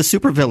Luthor. That's the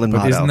supervillain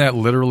motto. Isn't that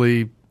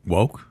literally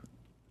woke?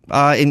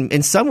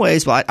 In some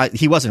ways, well,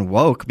 he wasn't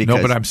woke. Because,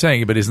 no, but I'm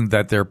saying, but isn't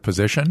that their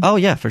position? Oh,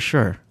 yeah, for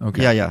sure.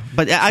 Okay. Yeah.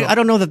 But I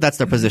don't know that that's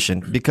their position,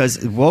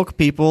 because woke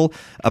people,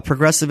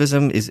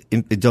 progressivism is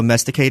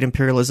domesticate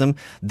imperialism.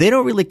 They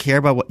don't really care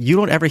about you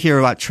don't ever hear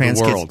about trans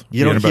the world. kids.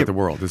 You don't hear about the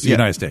world. It's the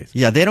United States.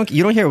 Yeah,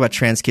 you don't hear about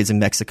trans kids in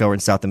Mexico or in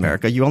South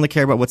America. You only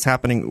care about what's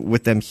happening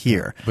with them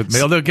here. But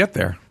they'll get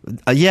there.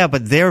 Yeah,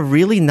 but they're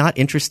really not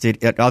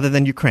interested, other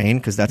than Ukraine,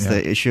 because that's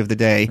the issue of the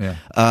day. Yeah.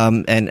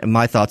 And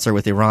my thoughts are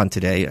with Iran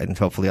today, and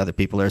hopefully other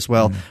people are as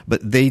well.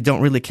 But they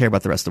don't really care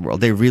about the rest of the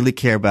world. They really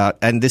care about,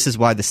 and this is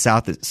why the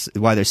South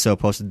why they're so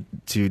opposed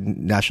to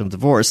national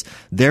divorce.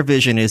 Their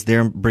vision is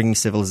they're bringing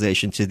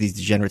civilization to these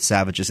degenerate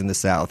savages in the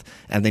South,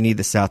 and they need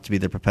the South to be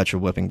their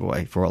perpetual whipping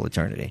boy for all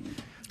eternity.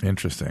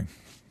 Interesting.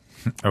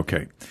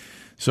 Okay,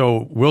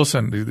 so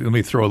Wilson, let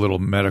me throw a little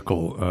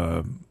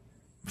medical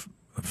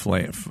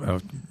fire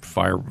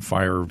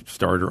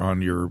starter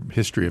on your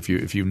history.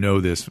 If you know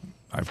this,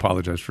 I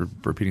apologize for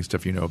repeating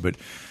stuff you know, but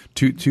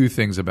two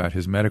things about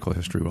his medical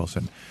history,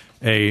 Wilson.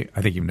 I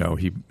think you know,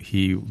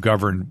 he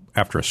governed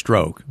after a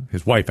stroke.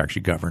 His wife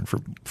actually governed for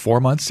 4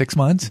 months, 6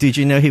 months. Did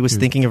you know he was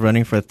thinking of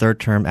running for a third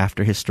term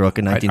after his stroke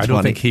in 1920? I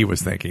don't think he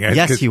was thinking.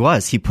 Yes, he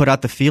was. He put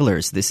out the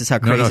feelers. This is how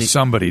crazy. No,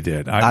 somebody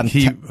did.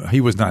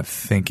 He was not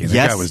thinking. Yes,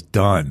 that guy was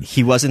done.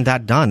 He wasn't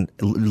that done.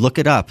 Look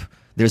it up.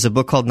 There's a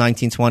book called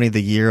 1920,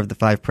 The Year of the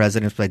Five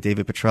Presidents by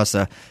David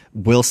Petrosa.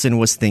 Wilson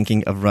was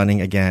thinking of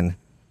running again.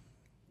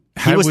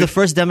 He was the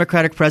first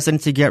Democratic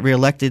president to get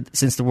reelected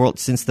since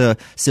the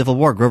Civil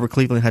War. Grover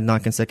Cleveland had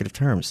non-consecutive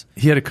terms.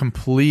 He had a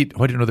complete.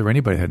 I didn't know there were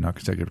anybody who had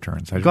non-consecutive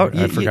terms. I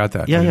forgot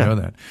that. Yeah, I didn't know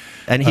that.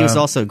 And he was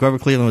also Grover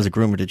Cleveland was a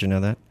groomer. Did you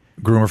know that?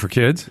 Groomer for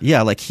kids?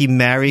 Yeah, like he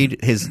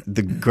married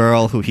the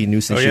girl who he knew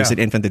since she was an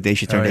infant the day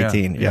she turned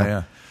 18.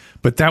 Yeah.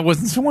 But that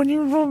wasn't someone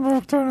you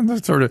worked on.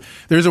 That sort of.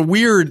 There's a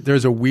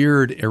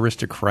weird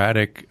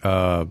aristocratic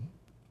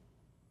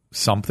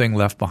something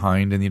left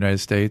behind in the United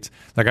States.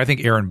 Like, I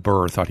think Aaron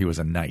Burr thought he was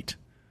a knight.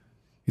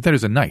 He thought he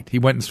was a knight. He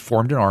went and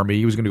formed an army.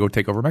 He was going to go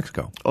take over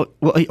Mexico. Oh,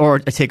 well, or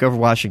take over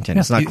Washington.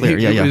 It's not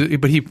clear.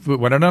 But he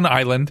went on an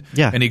island,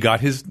 and he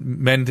got his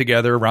men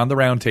together around the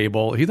round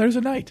table. He thought he was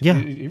a knight. Yeah.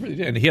 He really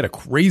did. And he had a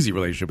crazy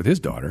relationship with his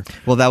daughter.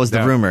 Well, that was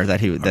the rumor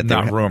that he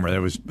not rumor. That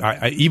was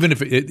even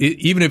if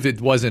it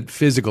wasn't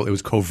physical, it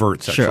was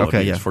covert sexual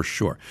abuse for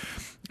sure.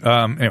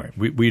 Anyway,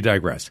 we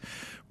digress.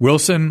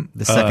 Wilson,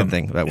 the second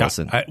thing about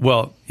Wilson.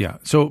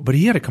 So, but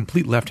he had a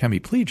complete left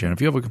hemiplegia, and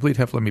if you have a complete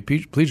left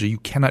hemiplegia, you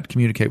cannot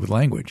communicate with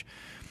language.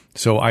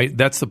 So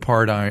that's the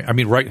part right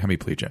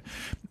hemiplegia,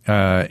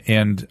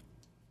 and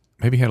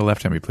maybe he had a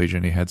left hemiplegia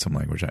and he had some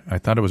language. I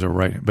thought it was a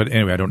right, but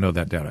anyway, I don't know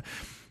that data.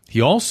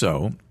 He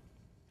also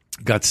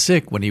got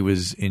sick when he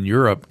was in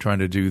Europe trying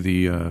to do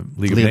the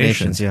League of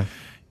Nations.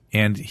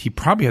 And he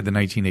probably had the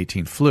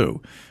 1918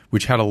 flu,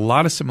 which had a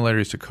lot of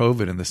similarities to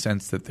COVID in the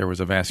sense that there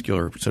was a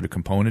vascular sort of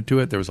component to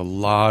it. There was a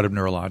lot of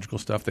neurological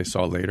stuff they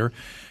saw later.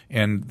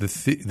 And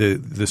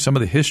the some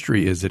of the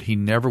history is that he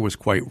never was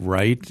quite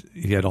right.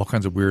 He had all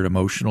kinds of weird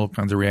emotional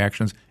kinds of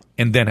reactions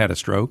and then had a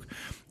stroke.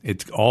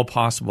 It's all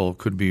possible,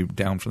 could be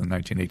down from the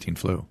 1918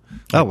 flu.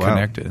 Oh, wow.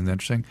 Connected. Isn't that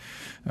interesting?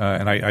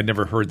 And I'd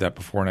never heard that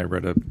before, and I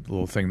read a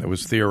little thing that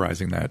was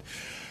theorizing that.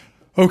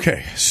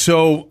 Okay,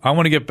 so I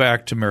want to get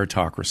back to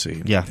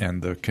meritocracy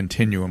and the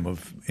continuum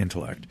of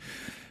intellect.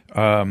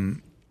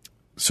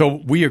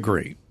 So we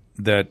agree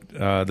that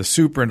the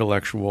super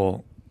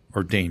intellectual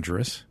are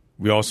dangerous.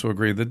 We also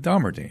agree that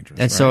dumb are dangerous.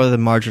 And so are the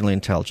marginally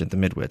intelligent, the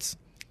midwits.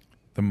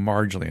 The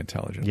marginally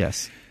intelligent.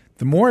 Yes.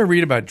 The more I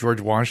read about George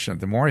Washington,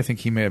 the more I think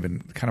he may have been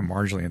kind of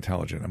marginally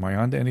intelligent. Am I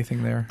on to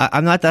anything there?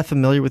 I'm not that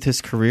familiar with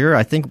his career.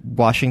 I think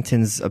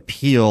Washington's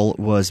appeal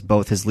was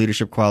both his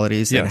leadership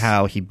qualities and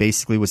how he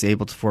basically was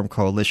able to form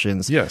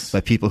coalitions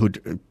by people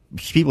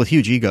with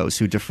huge egos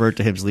who deferred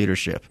to his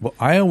leadership. Well,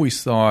 I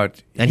always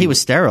thought... And he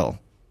was sterile.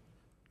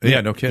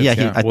 Yeah, no kids.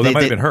 That might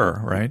have been her,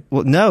 right?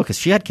 Well, no, because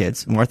she had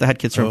kids. Martha had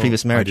kids from a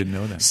previous marriage. I didn't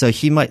know that. So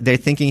they're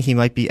thinking he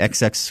might be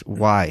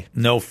XXY.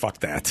 No, fuck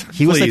that.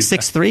 He was like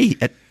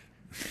 6'3".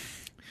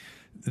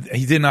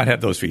 He did not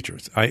have those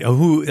features. I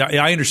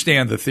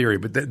understand the theory,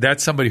 but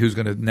that's somebody who's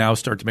going to now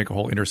start to make a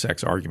whole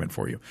intersex argument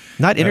for you.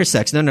 Not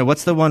intersex. No.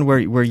 What's the one where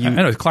you? I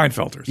know it's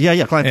Klinefelter's. Yeah,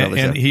 Klinefelter's.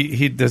 And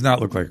he does not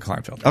look like a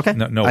Klinefelter. Okay,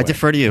 no way. I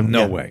defer to you.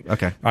 No way.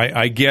 Okay,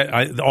 I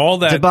get all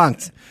that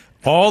debunked.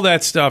 All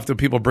that stuff that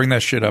people bring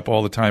that shit up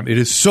all the time. It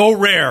is so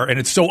rare and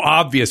it's so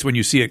obvious when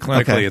you see it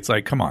clinically. Okay. It's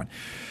like, come on.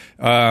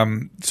 There's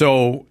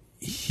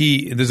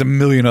a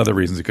million other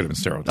reasons it could have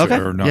been steroids. Okay.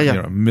 Or not,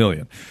 a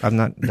million. I'm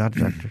not a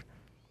doctor.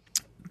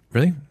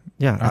 Really?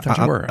 Yeah. I thought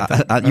you were.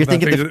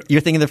 You're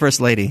thinking the first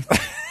lady.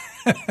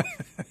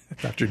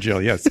 Dr.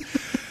 Jill, yes.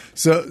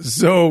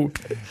 So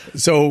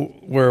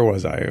where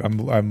was I?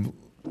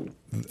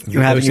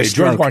 You're having your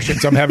stroke. George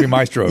Washington, I'm having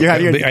my stroke.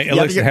 Having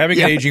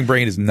an aging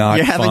brain is not fun.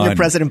 You're having your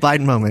President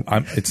Biden moment.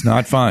 It's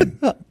not fun.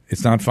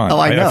 It's not fun. Oh,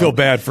 I know. I feel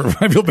bad for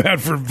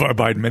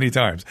Biden many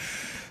times.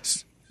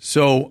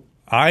 So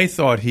I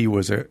thought he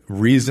was a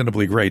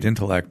reasonably great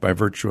intellect by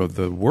virtue of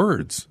the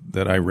words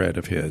that I read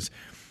of his.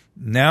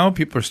 Now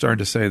people are starting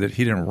to say that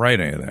he didn't write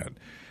any of that.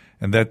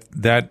 And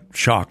that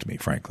shocked me,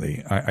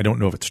 frankly. I don't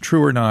know if it's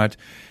true or not.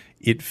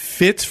 It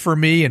fits for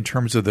me in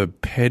terms of the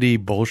petty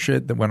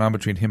bullshit that went on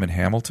between him and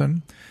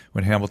Hamilton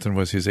when Hamilton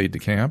was his aide de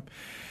camp.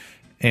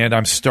 And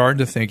I'm starting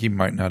to think he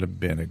might not have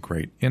been a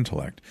great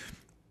intellect.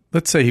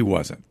 Let's say he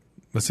wasn't.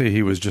 Let's say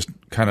he was just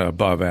kind of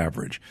above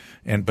average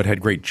but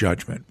had great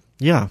judgment.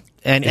 Yeah,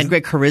 and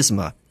great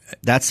charisma.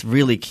 That's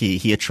really key.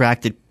 He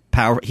attracted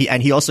power.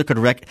 He also could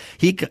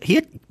he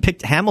had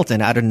picked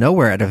Hamilton out of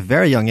nowhere at a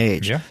very young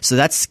age. Yeah. So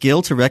that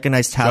skill to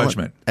recognize talent.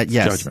 Judgment.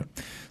 Yes.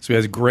 Judgment. So he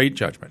has great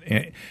judgment.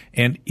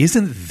 And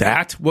isn't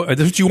that's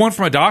what you want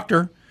from a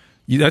doctor?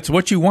 That's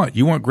what you want.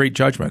 You want great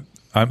judgment.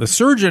 A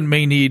surgeon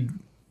may need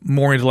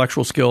more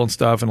intellectual skill and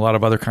stuff and a lot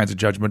of other kinds of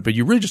judgment, but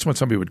you really just want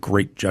somebody with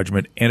great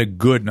judgment and a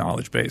good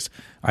knowledge base.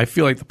 I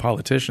feel like the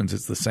politicians,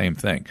 it's the same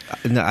thing.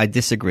 No, I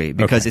disagree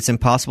because it's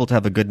impossible to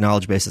have a good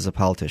knowledge base as a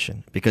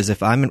politician. Because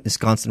if I'm in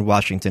Wisconsin,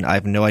 Washington, I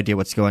have no idea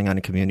what's going on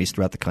in communities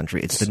throughout the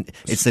country.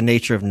 It's the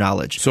nature of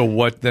knowledge. So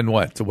what?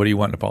 So what do you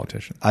want in a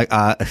politician?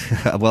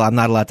 Well, I'm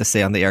not allowed to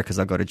say on the air because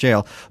I'll go to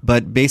jail.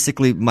 But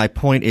basically, my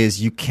point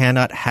is you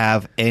cannot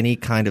have any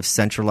kind of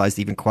centralized,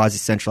 even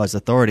quasi-centralized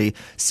authority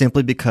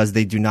simply because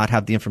they do not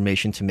have the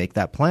information to make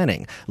that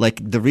planning. Like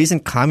the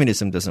reason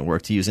communism doesn't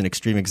work, to use an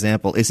extreme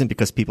example, isn't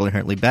because people are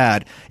inherently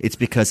bad. It's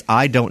because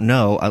I don't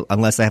know,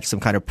 unless I have some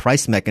kind of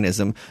price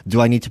mechanism,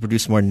 do I need to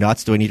produce more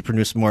nuts? Do I need to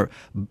produce more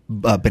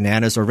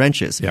bananas or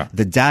wrenches? Yeah.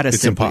 The data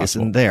simply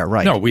isn't there.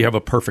 Right. No, we have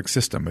a perfect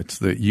system. It's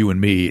the you and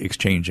me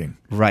exchanging.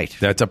 Right.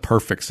 That's a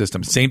perfect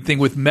system. Same thing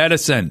with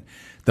medicine.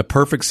 The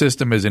perfect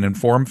system is an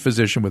informed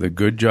physician with a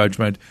good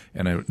judgment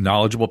and a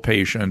knowledgeable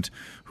patient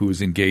who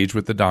is engaged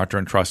with the doctor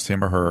and trusts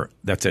him or her.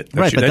 That's it.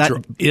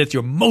 That's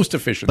your most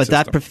efficient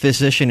system. But that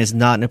physician is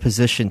not in a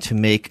position to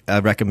make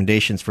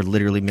recommendations for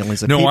literally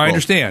millions of people. No, I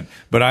understand.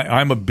 But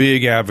I'm a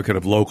big advocate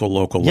of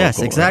local.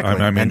 Yes, exactly.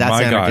 I mean, and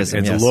that's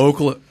anarchism. God, it's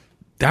local.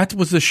 That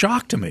was the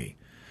shock to me,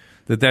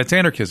 that's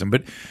anarchism.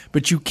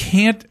 But you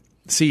can't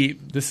see,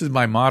 this is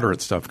my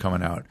moderate stuff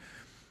coming out.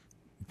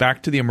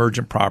 Back to the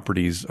emergent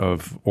properties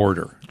of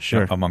order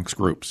amongst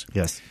groups.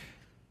 Yes.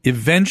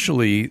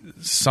 Eventually,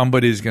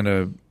 somebody's going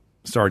to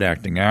start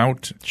acting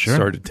out,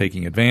 start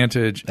taking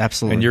advantage.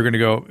 Absolutely. And you're going to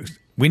go,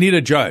 we need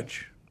a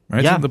judge.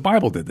 Right? Yeah. So the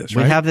Bible did this,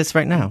 right? We have this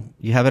right now.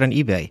 You have it on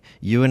eBay.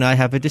 You and I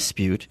have a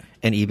dispute,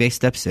 and eBay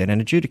steps in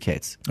and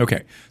adjudicates.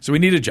 Okay. So we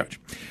need a judge.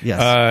 Yes.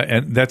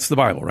 And that's the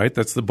Bible, right?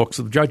 That's the books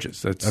of the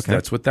judges.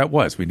 That's what that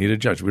was. We need a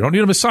judge. We don't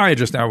need a Messiah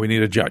just now. We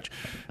need a judge.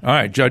 All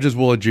right. Judges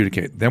will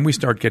adjudicate. Then we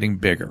start getting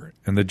bigger,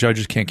 and the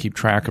judges can't keep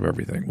track of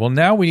everything. Well,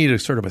 now we need a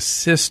sort of a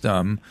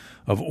system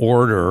of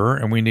order,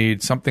 and we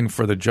need something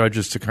for the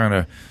judges to kind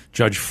of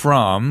judge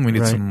from. We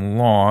need some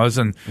laws.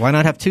 And why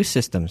not have two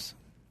systems?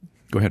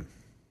 Go ahead.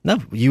 No,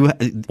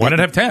 why not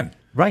have 10?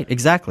 Right,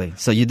 exactly.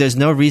 So there's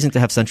no reason to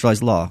have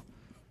centralized law.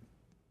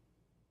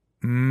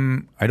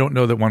 I don't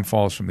know that one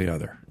falls from the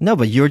other. No,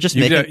 but you're just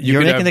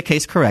making the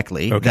case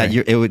correctly that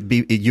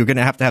you're going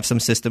to have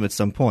some system at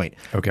some point.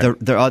 Okay.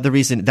 The other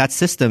reason that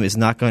system is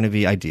not going to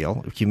be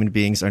ideal. Human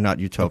beings are not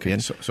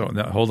utopian. Okay, so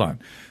now, hold on.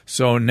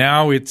 So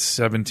now it's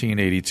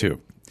 1782,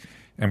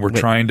 and we're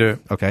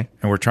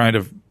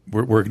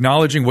we're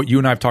acknowledging what you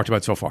and I have talked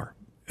about so far.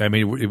 I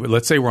mean,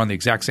 let's say we're on the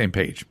exact same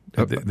page.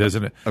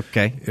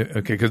 Okay.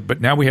 But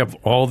now we have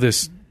all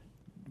this.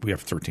 We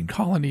have 13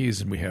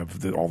 colonies, and we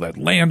have all that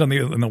land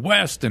in the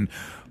West, and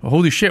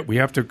holy shit, we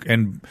have to.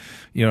 And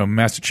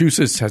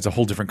Massachusetts has a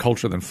whole different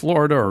culture than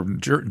Florida or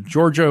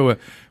Georgia.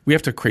 We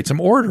have to create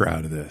some order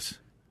out of this.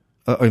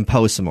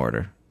 Impose some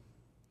order.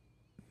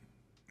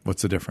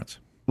 What's the difference?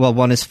 Well,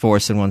 one is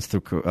force, and one's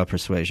through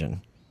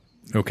persuasion.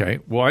 Okay.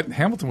 Well,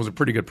 Hamilton was a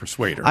pretty good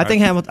persuader. I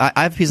think Hamilton.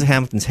 I have a piece of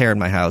Hamilton's hair in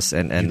my house,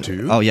 and you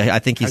do? Oh yeah, I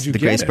think he's the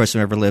greatest person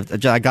who ever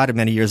lived. I got it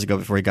many years ago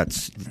before he got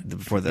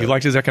before the. You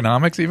liked his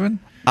economics, even?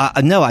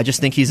 No, I just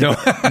think he's no.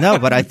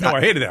 But I no,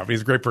 I hated that.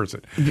 He's a great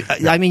person.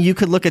 I mean, you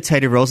could look at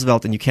Teddy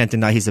Roosevelt and you can't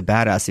deny he's a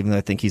badass, even though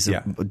I think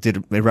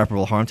did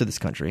irreparable harm to this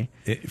country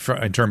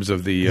in terms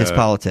of his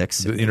politics,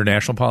 the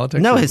international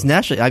politics. No, his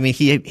national. I mean,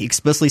 he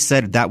explicitly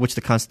said that which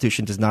the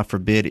Constitution does not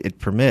forbid, it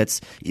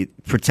permits.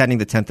 Pretending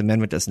the 10th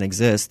Amendment doesn't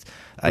exist.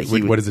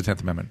 What is the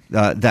 10th Amendment?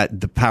 That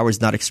the power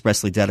is not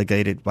expressly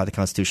delegated by the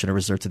Constitution or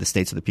reserved to the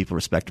states or the people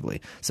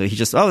respectively. So he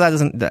just that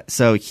doesn't.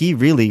 So he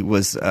really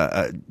was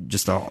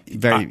just a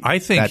very. I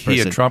think he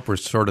and Trump were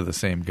sort of the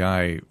same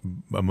guy,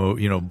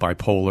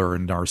 bipolar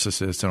and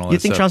narcissist and all that. You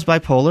think stuff.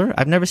 Trump's bipolar?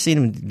 I've never seen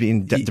him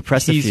being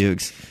depressive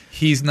fugues.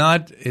 He's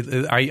not.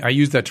 I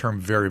use that term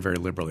very, very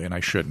liberally, and I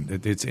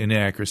shouldn't. It's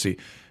inaccuracy.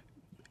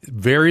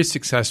 Very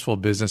successful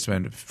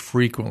businessmen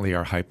frequently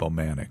are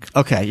hypomanic.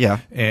 Okay, yeah,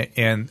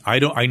 and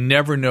I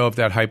never know if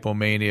that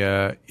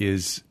hypomania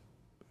is.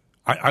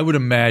 I would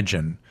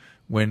imagine.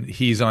 When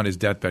he's on his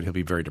deathbed, he'll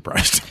be very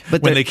depressed.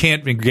 But when they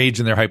can't engage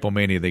in their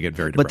hypomania, they get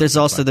very depressed. But there's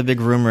also the big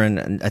rumor,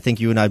 and I think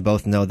you and I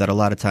both know that a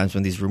lot of times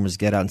when these rumors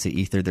get out into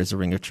ether, there's a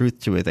ring of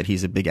truth to it, that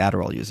he's a big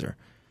Adderall user.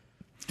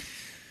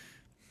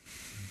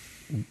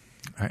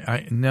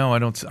 No, I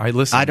don't. I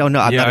listen. I don't know.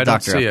 I'm not a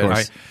doctor, of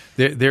course.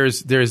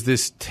 There's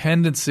this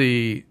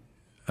tendency.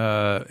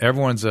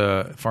 Everyone's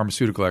a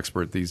pharmaceutical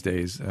expert these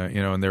days,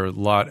 and there are a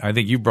lot. I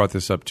think you brought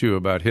this up too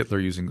about Hitler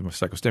using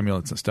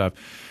psychostimulants and stuff.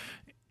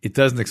 It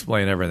doesn't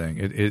explain everything.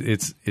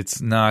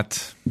 It's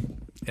not.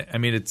 I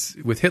mean, it's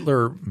with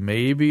Hitler.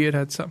 Maybe it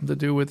had something to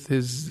do with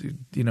his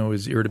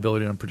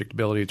irritability and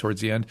unpredictability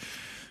towards the end.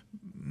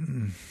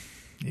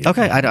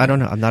 Okay, I don't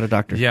know. I'm not a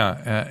doctor.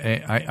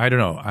 Yeah, I don't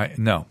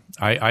know.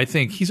 I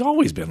think he's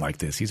always been like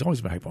this. He's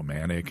always been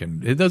hypomanic,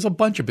 and there's a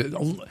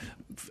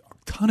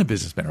ton of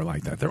businessmen are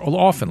like that. They're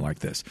often like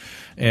this,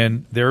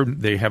 and they're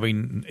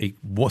having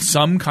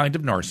some kind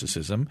of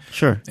narcissism.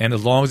 Sure. And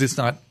as long as it's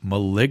not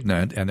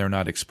malignant and they're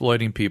not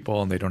exploiting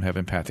people and they don't have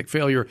empathic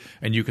failure,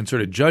 and you can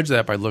sort of judge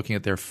that by looking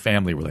at their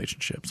family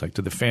relationships. Like,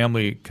 to the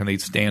family, can they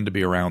stand to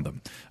be around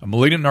them? A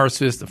malignant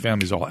narcissist, the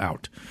family's all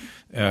out.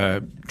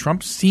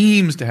 Trump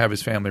seems to have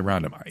his family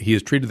around him. He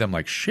has treated them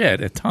like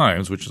shit at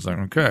times, which is like,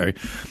 okay.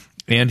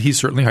 And he's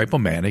certainly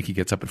hypomanic. He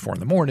gets up at 4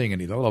 a.m.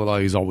 and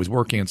he's always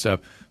working and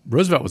stuff.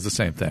 Roosevelt was the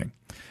same thing,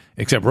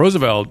 except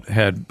Roosevelt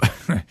had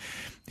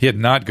he had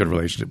not good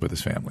relationship with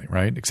his family,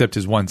 right? Except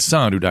his one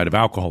son who died of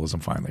alcoholism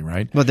finally,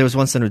 right? Well, there was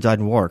one son who died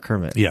in war,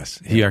 Kermit. Yes,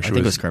 he actually I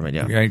think it was Kermit,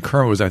 yeah. And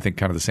Kermit was, I think,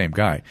 kind of the same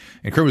guy.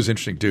 And Kermit was an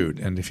interesting dude.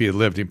 And if he had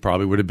lived, he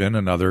probably would have been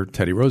another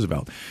Teddy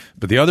Roosevelt.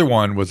 But the other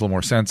one was a little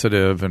more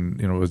sensitive and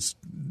was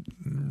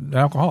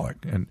alcoholic.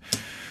 And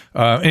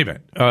anyway,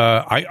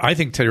 I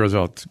think Teddy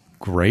Roosevelt's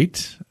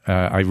great.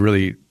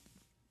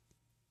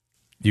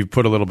 You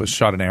put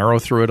shot an arrow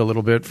through it a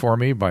little bit for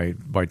me by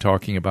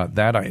talking about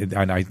that.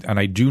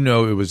 I do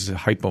know it was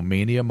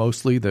hypomania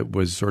mostly that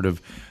was sort of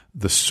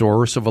the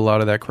source of a lot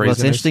of that craziness.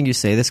 Well, it's interesting you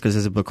say this because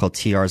there's a book called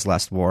TR's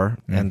Last War,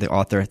 and the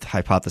author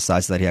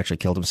hypothesized that he actually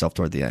killed himself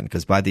toward the end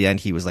because by the end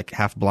he was like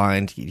half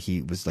blind,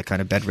 he was like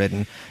kind of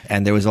bedridden,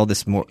 and there was all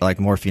this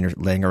morphine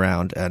laying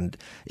around. And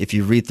if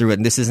you read through it,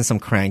 and this isn't some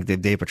crank,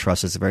 Dave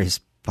Petrus is a very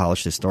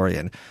polished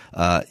historian.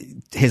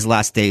 His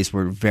last days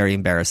were very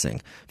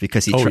embarrassing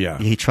because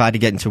he tried to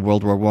get into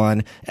World War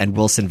I, and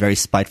Wilson very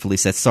spitefully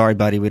said, "Sorry,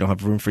 buddy, we don't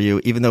have room for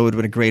you," even though it would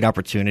have been a great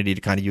opportunity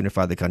to kind of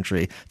unify the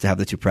country, to have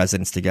the two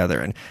presidents together.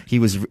 And he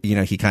was,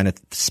 he kind of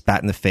spat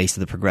in the face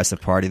of the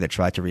Progressive Party that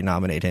tried to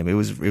renominate him. It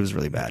was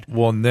really bad.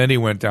 Well, and then he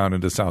went down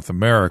into South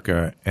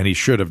America, and he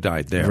should have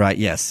died there. Right,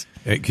 yes.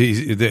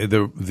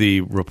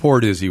 The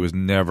report is he was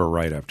never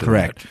right after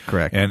that.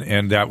 Correct.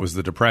 And that was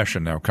the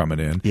Depression now coming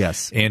in.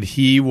 Yes. And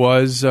he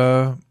was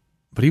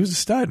but he was a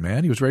stud,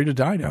 man. He was ready to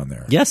die down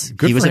there. Yes,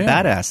 good he was for a him.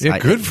 Badass. Yeah,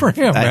 good for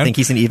him, man. I think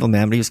he's an evil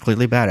man, but he was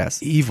clearly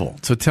badass. Evil.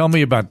 So tell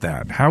me about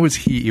that. How is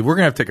he? We're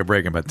going to have to take a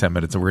break in about 10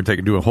 minutes, and we're going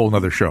to do a whole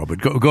other show. But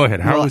go ahead.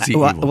 How is he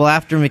evil? Well,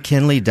 after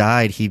McKinley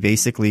died, he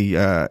basically,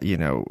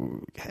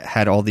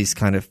 had all these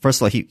kind of.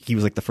 First of all, he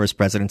was like the first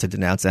president to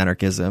denounce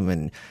anarchism,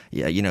 and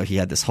he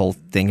had this whole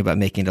thing about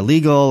making it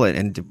illegal,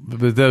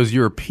 But those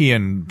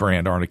European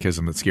brand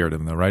anarchism that scared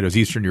him, though, right? It was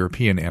Eastern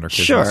European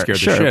anarchism that scared the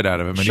shit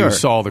out of him, and he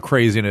saw the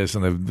craziness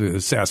and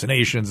the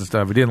assassinations and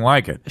stuff. He didn't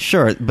like it.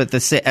 Sure, but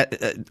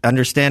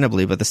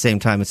understandably, but at the same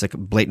time, it's like a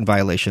blatant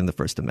violation of the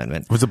First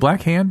Amendment. Was the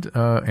Black Hand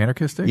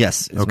anarchistic?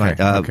 Yes. Okay.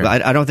 But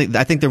I don't think.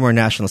 I think they're more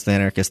nationalist than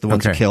anarchists. The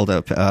ones who killed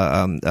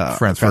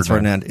Franz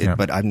Ferdinand. Yeah.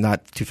 But I'm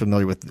not too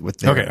familiar with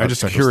their. Okay, I'm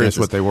just curious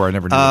what they were. I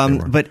never knew what they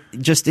were. But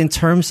just in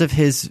terms of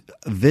his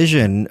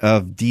vision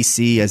of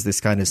D.C. as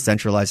this kind of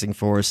centralizing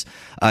force,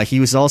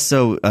 he was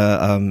also.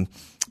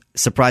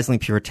 Surprisingly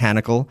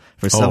puritanical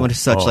for someone who's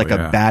such a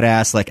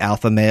badass, like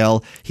alpha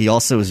male. He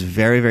also was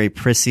very, very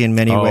prissy in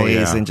many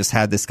ways and just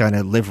had this kind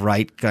of live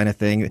right kind of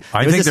thing.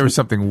 I think there was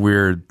something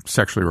weird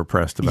sexually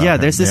repressed about him. Yeah,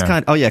 there's this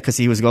kind because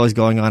he was always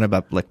going on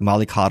about like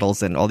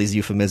mollycoddles and all these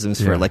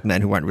euphemisms for like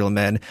men who aren't real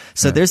men.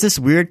 So there's this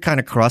weird kind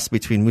of cross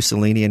between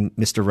Mussolini and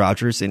Mr.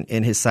 Rogers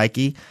in his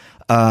psyche.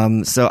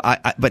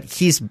 But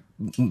he's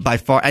by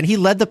far, and he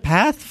led the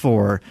path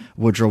for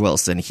Woodrow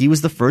Wilson. He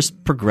was the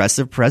first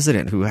progressive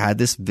president who had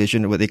this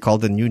vision, what they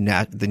called the new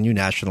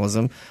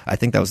nationalism. I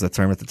think that was the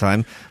term at the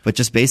time, but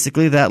just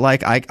basically that,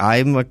 like,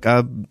 I'm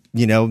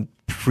a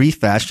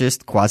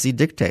pre-fascist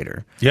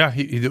quasi-dictator. Yeah.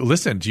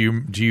 Listen,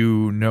 do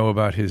you know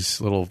about his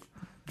little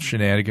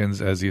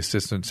shenanigans as the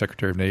Assistant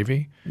Secretary of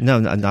Navy? No,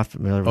 I'm not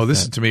familiar with that.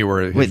 This is to me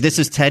where... Wait, this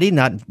is Teddy,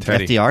 not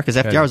Teddy. FDR? Because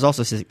FDR Teddy. was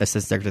also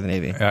Assistant Secretary of the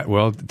Navy.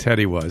 Well,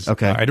 Teddy was.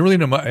 Okay. I don't really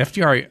know much.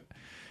 FDR,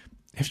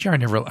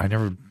 I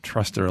never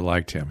trusted or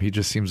liked him. He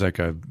just seems like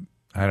a...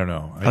 I don't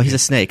know. He's a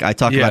snake. I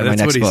talk about it in my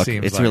next book.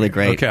 It's really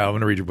great. Okay, I'm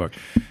going to read your book.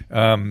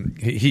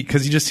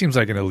 Because he just seems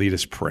like an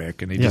elitist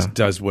prick, and he just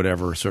does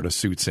whatever sort of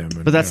suits him.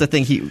 And, but that's the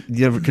thing.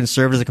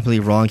 Conservatives are completely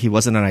wrong. He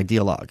wasn't an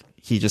ideologue.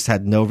 He just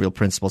had no real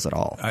principles at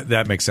all.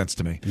 That makes sense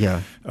to me.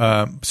 Yeah.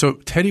 So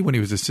Teddy, when he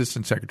was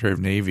Assistant Secretary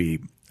of Navy,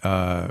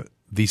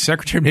 the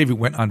Secretary of Navy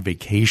went on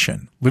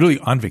vacation, literally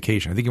on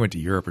vacation. I think he went to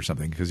Europe or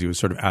something because he was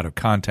sort of out of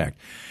contact.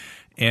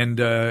 And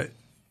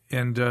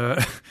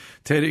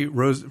Teddy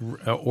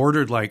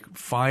ordered like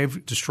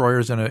 5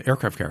 destroyers and an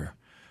aircraft carrier,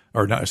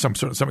 or not,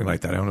 something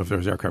like that. I don't know if there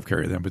was aircraft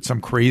carrier then, but some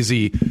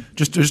crazy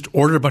just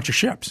ordered a bunch of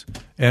ships,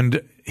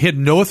 and he had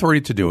no authority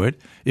to do it.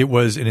 It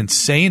was an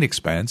insane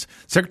expense.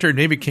 Secretary of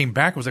Navy came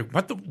back and was like,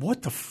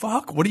 "What the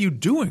fuck? What are you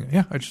doing?"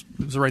 Yeah, it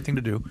was the right thing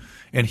to do.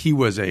 And he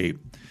was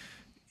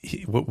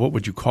what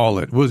would you call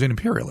it? Was an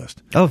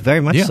imperialist. Oh, very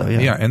much so.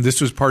 Yeah. And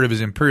this was part of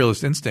his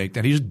imperialist instinct,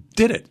 and he just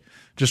did it.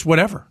 Just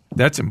whatever.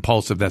 That's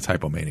impulsive. That's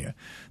hypomania.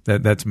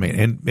 That's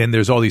main. And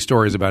there's all these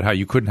stories about how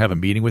you couldn't have a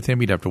meeting with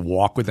him. You'd have to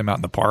walk with him out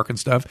in the park and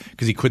stuff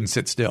because he couldn't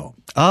sit still.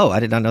 Oh, I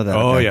did not know that.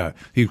 Oh, yeah.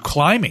 He'd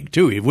climbing,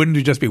 too. He wouldn't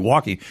just be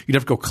walking. You'd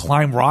have to go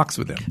climb rocks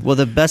with him. Well,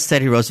 the best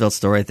Teddy Roosevelt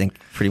story, I think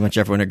pretty much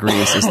everyone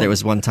agrees, is there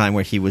was one time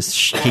where he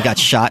got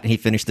shot and he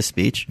finished the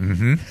speech.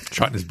 Mm-hmm.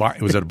 Shot in his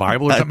was it a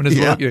Bible or something in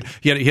his book?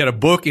 He had a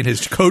book in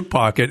his coat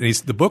pocket, and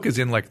the book is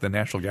in like the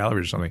National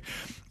Gallery or something.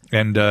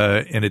 And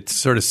it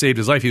sort of saved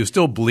his life. He was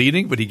still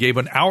bleeding, but he gave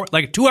an hour,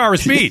 like a 2-hour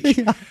speech, like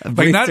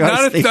not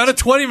a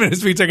 20-minute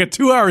speech, like a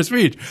 2-hour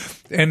speech.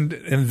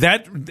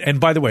 And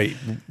by the way,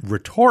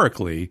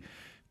 rhetorically,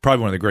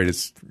 probably one of the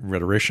greatest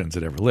rhetoricians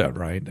that ever lived,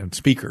 right? And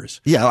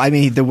speakers. Yeah, I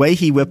mean, the way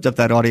he whipped up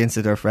that audience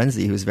into a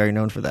frenzy, he was very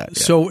known for that.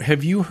 Yeah. So,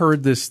 have you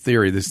heard this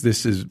theory?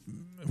 This is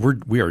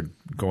we are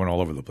going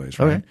all over the place,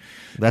 right? Okay.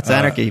 That's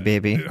anarchy,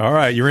 baby. All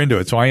right, you're into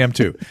it. So I am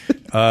too.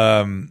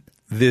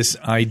 This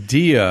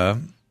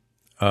idea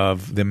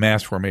of the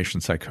mass formation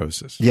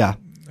psychosis. Yeah.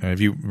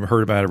 Have you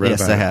heard about it, read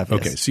about it? Yes, I have.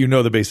 Okay, yes. So you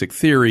know the basic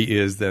theory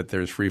is that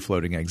there's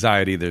free-floating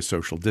anxiety, there's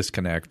social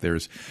disconnect,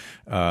 there's,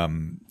 I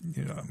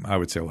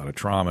would say a lot of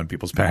trauma in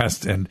people's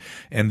past, and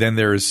then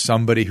there's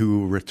somebody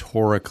who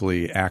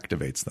rhetorically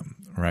activates them,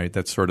 right?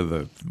 That's sort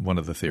of one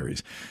of the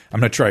theories. I'm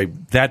not sure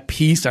that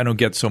piece I don't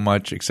get so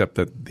much, except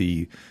that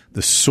the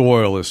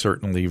soil is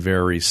certainly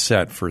very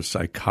set for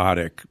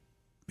psychotic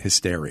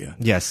hysteria.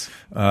 Yes.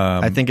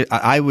 I think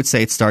I would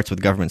say it starts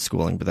with government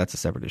schooling, but that's a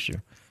separate issue.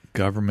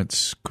 Government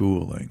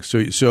schooling. So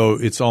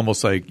it's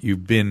almost like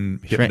you've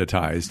been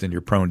hypnotized and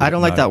you're prone to... I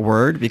don't like that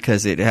word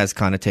because it has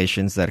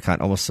connotations that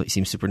kind of almost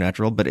seem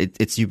supernatural, but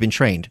it's you've been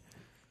trained.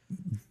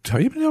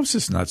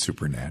 Hypnosis is not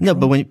supernatural. No,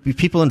 but when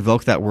people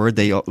invoke that word,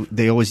 they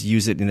always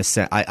use it in a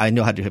sense. I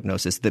know how to do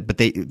hypnosis, but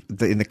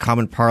in the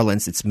common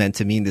parlance, it's meant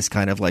to mean this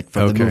kind of like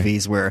from the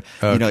movies where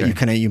you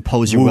kind of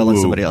impose your will on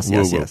somebody else.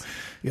 Yes.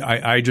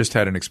 I just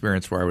had an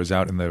experience where I was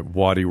out in the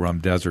Wadi Rum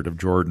Desert of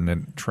Jordan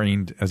and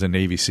trained as a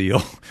Navy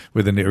SEAL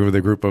with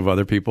a group of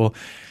other people.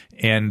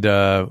 And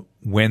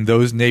when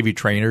those Navy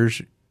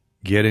trainers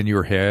get in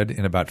your head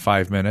in about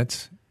 5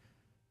 minutes,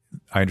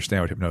 I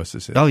understand what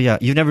hypnosis is. Oh, yeah.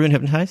 You've never been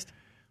hypnotized?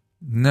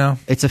 No.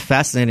 It's a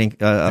fascinating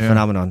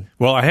phenomenon.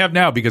 Well, I have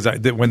now because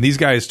when these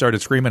guys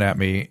started screaming at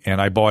me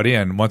and I bought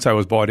in, once I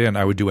was bought in,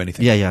 I would do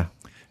anything. Yeah.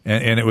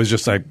 And it was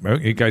just like,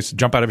 you guys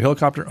jump out of a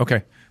helicopter?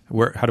 Okay.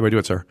 How do I do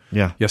it, sir?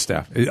 Yeah. Yes,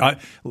 staff.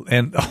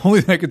 And the only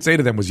thing I could say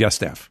to them was, yes,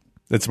 staff.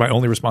 That's my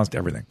only response to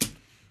everything.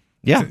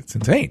 Yeah. It's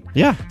insane.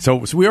 Yeah.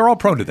 So we are all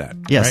prone to that.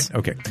 Yes. Right?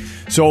 Okay.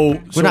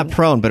 So we're not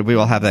prone, but we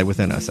all have that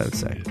within us, I would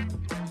say.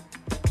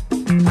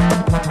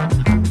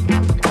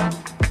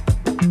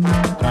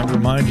 Time to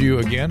remind you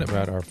again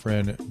about our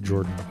friend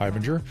Jordan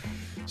Harbinger.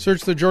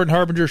 Search The Jordan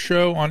Harbinger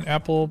Show on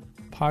Apple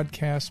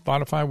Podcasts,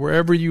 Spotify,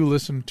 wherever you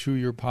listen to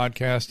your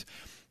podcast.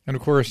 And,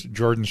 of course,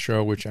 Jordan's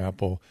show, which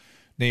Apple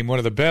named one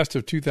of the best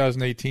of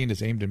 2018,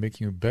 is aimed at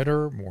making you a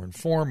better, more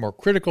informed, more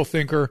critical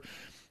thinker,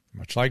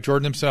 much like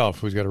Jordan himself,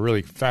 who's got a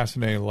really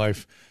fascinating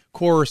life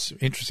course,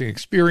 interesting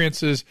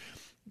experiences.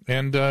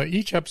 And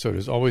each episode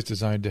is always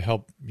designed to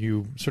help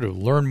you sort of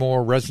learn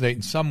more, resonate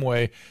in some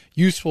way,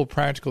 useful,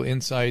 practical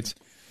insights.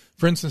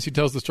 For instance, he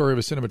tells the story of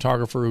a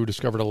cinematographer who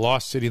discovered a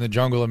lost city in the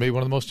jungle and made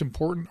one of the most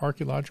important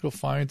archaeological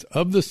finds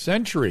of the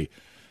century,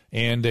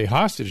 and a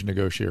hostage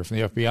negotiator from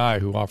the FBI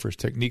who offers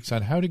techniques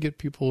on how to get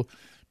people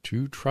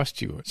to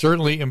trust you.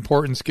 Certainly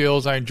important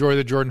skills. I enjoy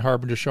the Jordan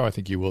Harbinger Show. I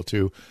think you will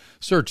too.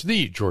 Search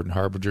The Jordan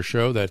Harbinger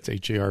Show. That's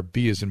Harb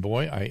as in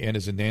boy, IN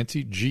as in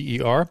Nancy,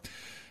 GER.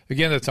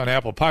 Again, that's on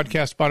Apple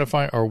Podcast,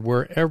 Spotify, or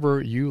wherever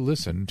you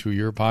listen to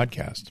your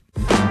podcast.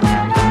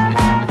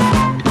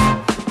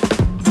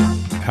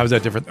 How is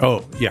that different?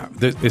 Oh, yeah.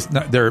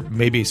 There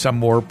may be some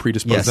more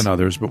predisposed than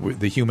others, but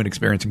the human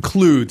experience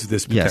includes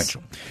this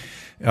potential.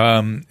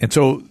 Yes. And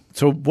so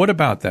what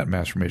about that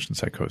masturbation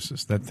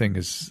psychosis? That thing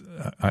is,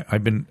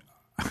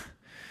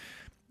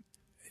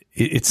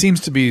 it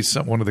seems to be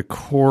one of the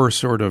core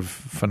sort of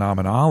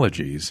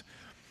phenomenologies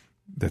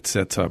that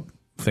sets up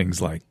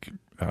things like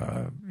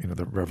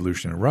the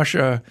revolution in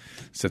Russia,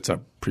 sets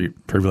up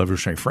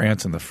pre-revolutionary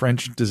France and the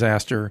French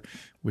disaster,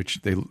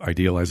 which they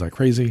idealize like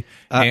crazy,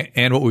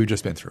 and what we've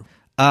just been through.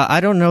 I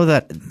don't know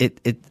that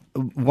it.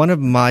 One of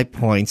my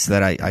points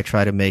that I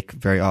try to make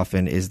very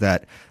often is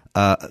that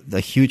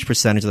the huge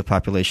percentage of the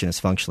population is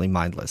functionally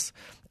mindless.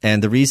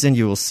 And the reason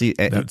you will see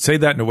now, say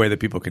that in a way that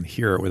people can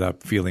hear it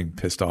without feeling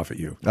pissed off at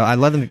you. I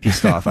let them be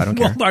pissed off. I don't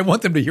care. Well, I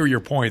want them to hear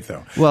your point,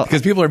 though. Well,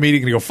 because people are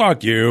meeting and go,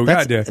 "Fuck you."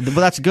 Well,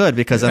 that's good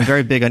because I'm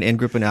very big on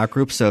in-group and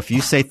out-group. So if you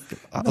say,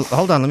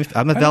 "Hold on,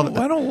 I'm a velvet."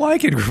 I don't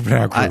like in-group and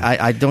out-group.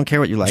 I don't care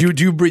what you like.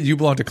 Do you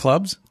belong to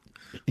clubs?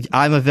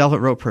 I'm a velvet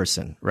rope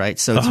person, right?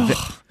 So it's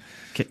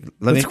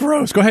that's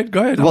gross. Go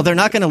ahead. Well, they're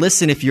not going to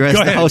listen if you're, as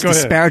the host,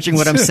 disparaging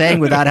what I'm saying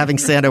without having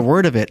said a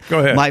word of it. Go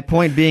ahead. My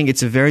point being,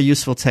 it's a very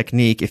useful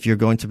technique if you're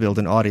going to build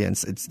an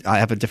audience. I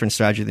have a different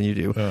strategy than you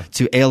do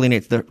to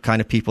alienate the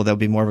kind of people that would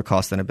be more of a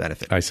cost than a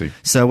benefit. I see.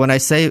 So when I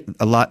say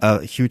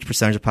a huge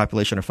percentage of the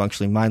population are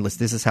functionally mindless,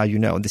 this is how you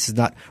know. And this is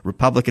not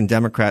Republican,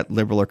 Democrat,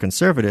 liberal, or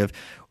conservative.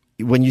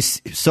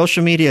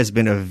 Social media has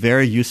been a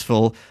very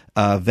useful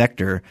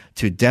vector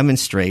to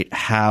demonstrate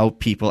how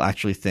people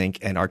actually think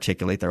and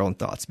articulate their own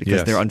thoughts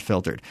because they're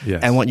unfiltered.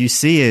 Yes. And what you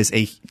see is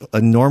a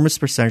enormous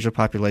percentage of the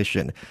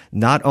population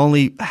not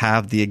only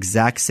have the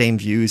exact same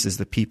views as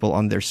the people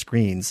on their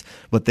screens,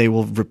 but they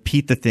will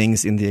repeat the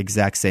things in the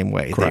exact same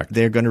way. Correct.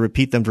 They're going to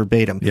repeat them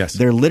verbatim. Yes.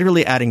 They're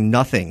literally adding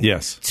nothing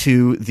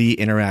to the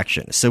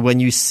interaction. So when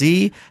you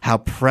see how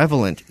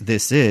prevalent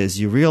this is,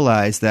 you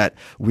realize that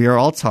we are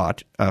all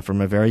taught from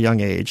a very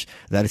young age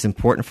that it's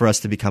important for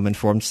us to become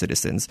informed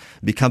citizens.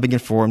 Becoming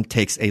informed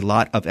takes a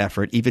lot of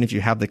effort, even if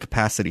you have the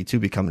capacity to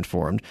become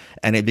informed,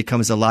 and it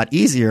becomes a lot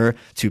easier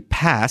to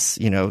pass,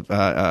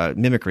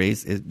 mimicry,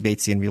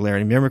 Batesian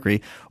Mullerian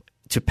mimicry,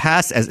 to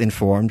pass as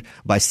informed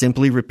by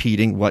simply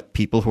repeating what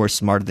people who are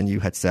smarter than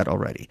you had said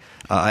already.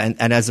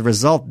 And as a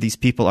result, these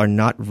people are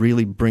not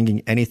really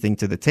bringing anything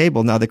to the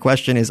table. Now, the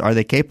question is, are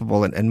they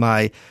capable?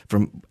 And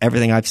from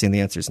everything I've seen,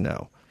 the answer is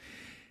no.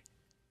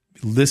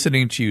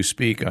 Listening to you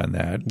speak on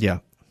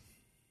that,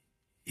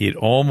 it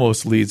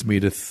almost leads me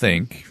to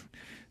think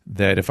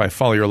that if I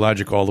follow your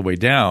logic all the way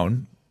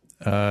down,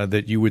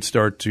 that you would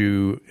start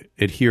to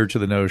adhere to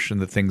the notion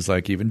that things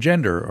like even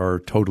gender are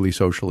totally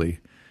socially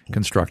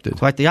constructed.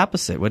 Quite the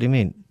opposite. What do you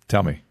mean?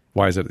 Tell me.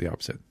 Why is it the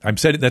opposite? I'm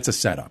saying that's a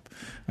setup.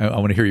 I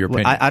want to hear your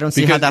opinion. I don't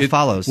see how that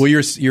follows. Well,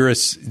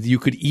 you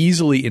could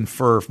easily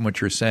infer from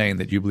what you're saying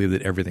that you believe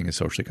that everything is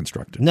socially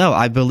constructed. No,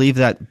 I believe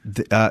that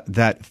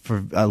that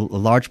for a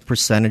large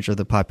percentage of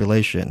the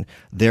population,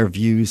 their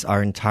views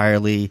are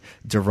entirely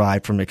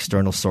derived from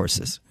external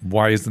sources.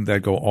 Why doesn't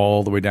that go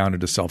all the way down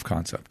into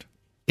self-concept?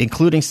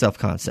 Including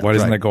self-concept. Why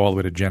doesn't that go all the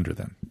way to gender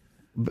then?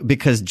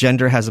 Because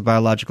gender has a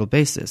biological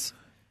basis.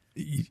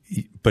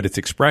 But its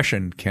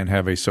expression can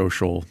have a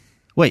social...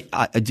 Wait,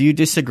 do you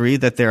disagree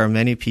that there are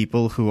many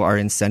people who are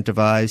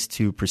incentivized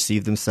to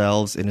perceive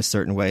themselves in a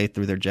certain way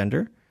through their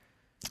gender,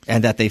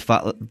 and that they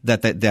follow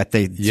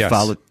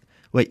follow?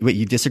 Wait,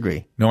 you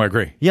disagree? No, I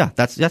agree. Yeah,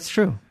 that's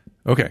true.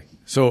 Okay,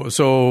 so.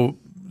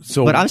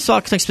 But I'm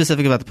talking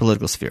specific about the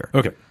political sphere.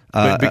 Okay,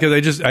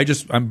 because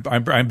I'm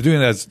doing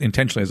that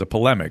intentionally as a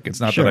polemic. It's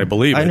not that I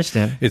believe it. I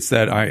understand. It's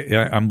that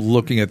I'm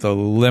looking at the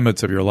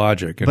limits of your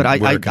logic and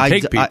where it can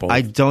take people.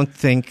 I don't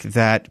think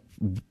that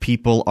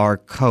people are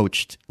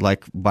coached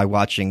like by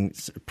watching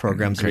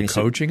programs. Okay,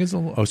 coaching is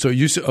so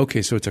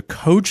it's a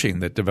coaching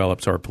that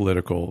develops our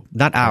political.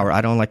 Not I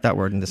don't like that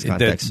word in this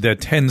context.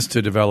 That tends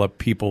to develop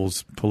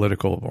people's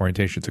political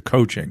orientation. It's a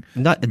coaching.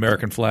 Not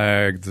American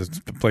flag,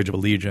 the Pledge of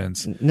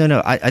Allegiance.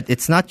 No.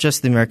 It's not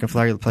just the American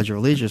flag or the Pledge of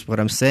Allegiance. What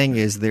I'm saying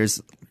is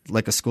there's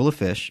like a school of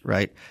fish,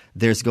 right?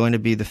 There's going to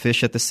be the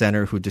fish at the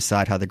center who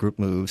decide how the group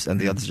moves, and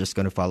the others are just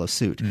going to follow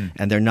suit.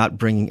 And they're not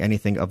bringing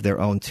anything of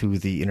their own to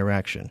the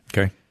interaction.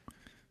 Okay.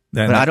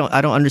 But I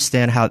don't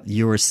understand how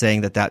you were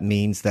saying that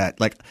means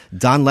that like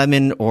Don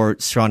Lemon or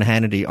Sean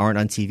Hannity aren't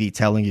on TV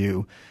telling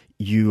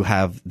you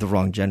have the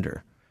wrong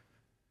gender.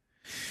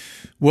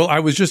 Well, I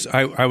was just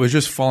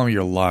following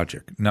your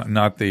logic,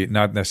 not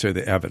necessarily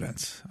the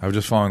evidence. I was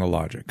just following the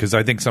logic because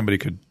I think somebody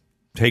could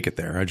take it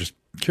there. I'm just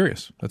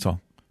curious. That's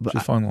all.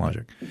 Just following the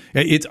logic.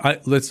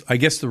 I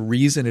guess the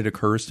reason it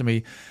occurs to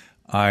me,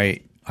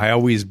 I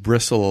always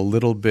bristle a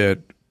little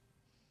bit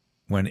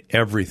when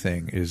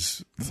everything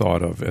is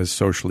thought of as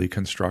socially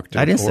constructed.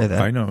 I didn't say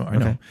that. I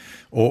know.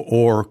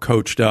 Or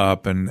coached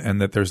up, and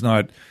that there's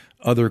not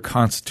other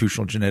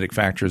constitutional genetic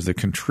factors that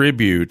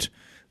contribute,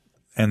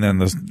 and then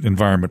the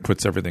environment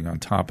puts everything on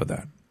top of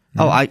that.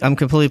 Oh, I'm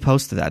completely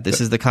opposed to that.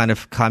 This is the kind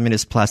of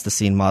communist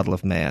plasticine model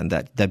of man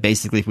that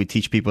basically, if we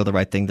teach people the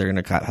right thing, they're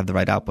going to have the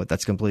right output.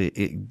 That's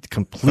completely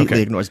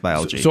ignores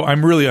biology. So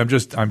I'm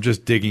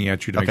just digging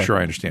at you to make sure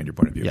I understand your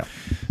point of view. Yeah.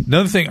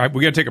 Another thing,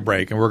 we got to take a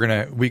break, and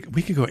we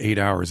could go 8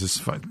 hours. This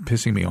is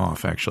pissing me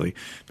off actually,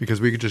 because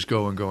we could just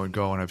go and go and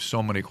go, and I have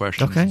so many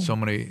questions, and so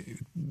many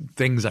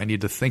things I need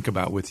to think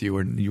about with you,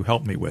 and you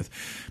help me with.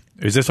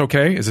 Is this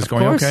okay? Is this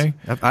going okay?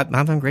 I'm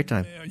having a great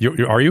time.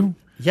 Are you?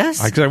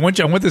 Yes, because I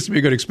want this to be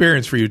a good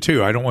experience for you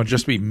too. I don't want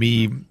just to be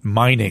me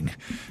mining.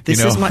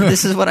 This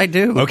is what I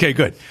do. Okay,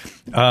 good.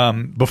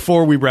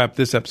 Before we wrap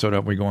this episode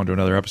up, we go on to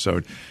another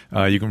episode.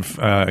 You can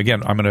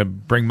again, I'm going to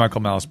bring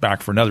Michael Malice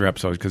back for another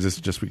episode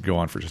because we could go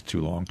on for just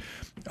too long.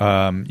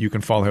 You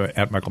can follow him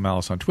at Michael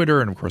Malice on Twitter,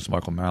 and of course,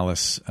 Michael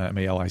Malice,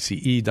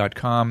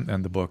 MALICE.com,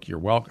 and the book the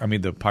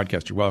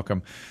podcast You're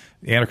Welcome.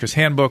 The Anarchist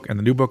Handbook, and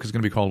the new book is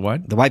going to be called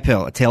what? The White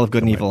Pill: A Tale of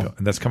Good and Evil.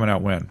 And that's coming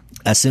out when?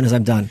 As soon as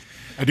I'm done.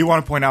 I do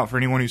want to point out for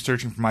anyone who's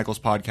searching for Michael's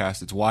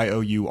podcast, it's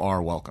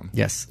YOUR Welcome.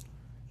 Yes.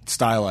 It's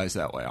stylized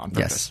that way on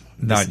purpose. Yes.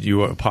 Not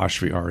you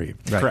apostrophe RE.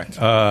 Right. Correct.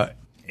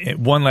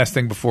 One last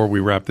thing before we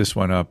wrap this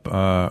one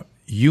up.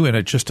 You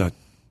in just a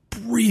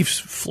brief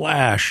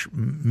flash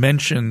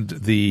mentioned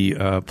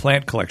the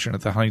plant collection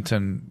at the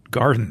Huntington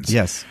Gardens.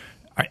 Yes.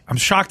 I'm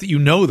shocked that you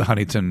know the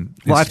Huntington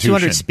Well, I have institution.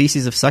 200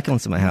 species of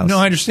succulents in my house. No,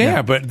 I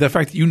understand, but the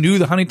fact that you knew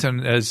the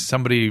Huntington as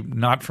somebody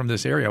not from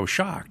this area, I was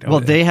shocked.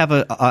 Well, they have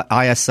a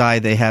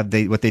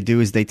ISI. What they do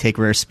is they take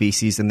rare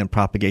species and then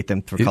propagate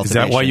them for cultivation. Is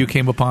that why you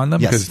came upon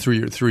them? Yes.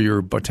 Because through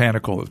your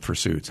botanical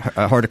pursuits,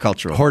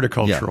 horticultural.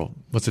 Horticultural.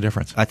 Yeah. What's the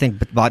difference? I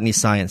think botany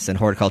science and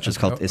horticulture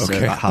is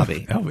a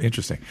hobby. Oh,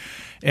 interesting.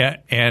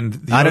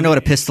 And I don't know what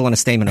a pistil and a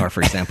stamen are,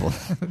 for example.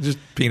 Just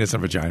penis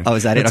and vagina. Oh,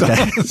 is that it?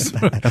 Okay.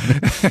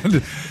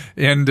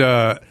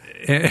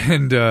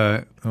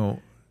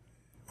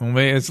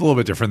 It's a little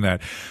bit different than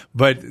that.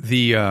 But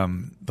the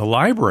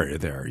library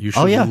there, you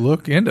should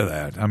look into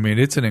that. I mean,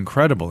 it's an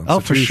incrable institution. Oh,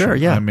 for sure,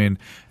 yeah. I mean,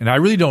 and I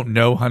really don't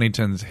know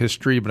Huntington's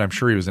history, but I'm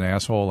sure he was an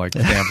asshole like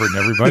Stanford and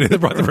everybody that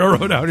brought the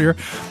railroad out here.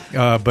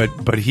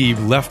 But he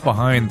left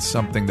behind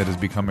something that is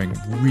becoming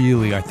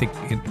really, I think,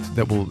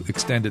 that will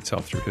extend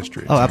itself through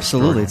history. Oh,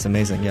 absolutely. It's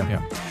amazing,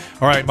 yeah.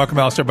 All right, Michael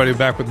Malice, everybody,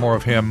 back with more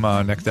of him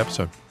next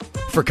episode.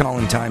 For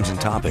calling times and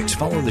topics,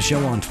 follow the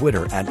show on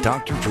Twitter at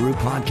Dr. Drew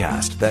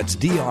Podcast. That's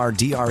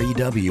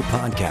DRDREW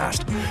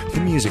Podcast. The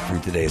music from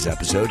today's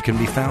episode can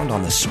be found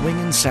on the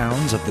Swingin'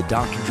 Sounds of the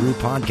Dr. Drew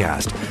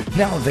Podcast,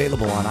 now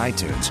available on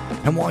iTunes.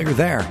 And while you're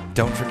there,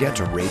 don't forget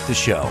to rate the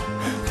show.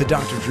 The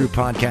Dr. Drew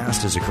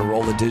Podcast is a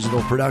Corolla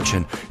Digital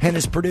production and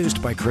is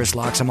produced by Chris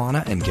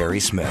Loxamana and Gary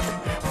Smith.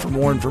 For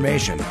more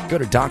information, go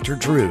to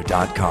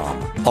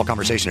drdrew.com. All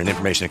conversation and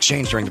information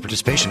exchanged during the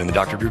participation in the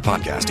Dr. Drew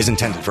Podcast is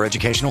intended for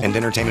educational and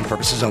entertainment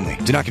purposes only.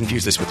 Do not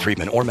confuse this with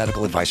treatment or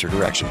medical advice or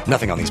direction.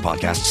 Nothing on these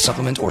podcasts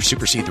supplement or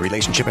supersede the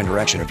relationship and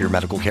direction of your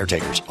medical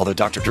caretakers. Although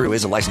Dr. Drew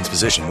is a licensed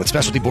physician with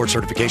specialty board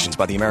certifications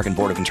by the American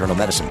Board of Internal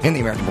Medicine and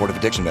the American Board of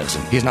Addiction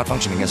Medicine, he is not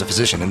functioning as a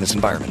physician in this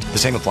environment. The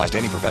same applies to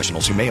any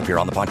professionals who may appear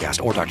on the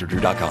podcast or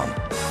drdrew.com.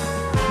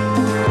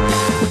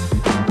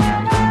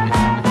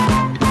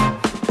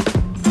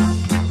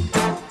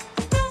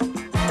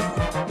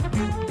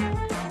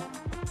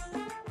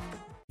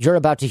 You're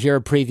about to hear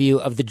a preview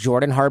of The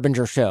Jordan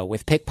Harbinger Show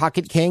with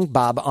Pickpocket King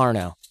Bob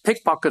Arno.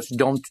 Pickpockets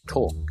don't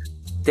talk.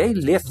 They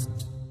lift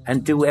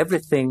and do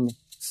everything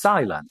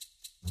silent.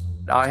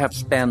 I have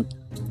spent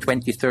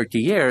 20, 30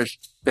 years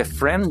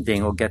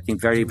befriending or getting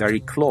very,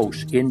 very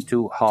close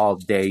into how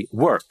they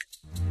work.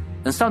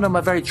 And some of them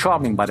are very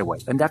charming, by the way,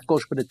 and that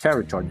goes with the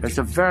territory. There's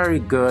a very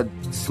good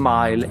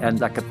smile and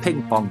like a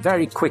ping pong,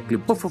 very quickly,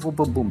 boom, boom, boom,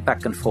 boom, boom,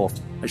 back and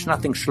forth. There's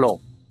nothing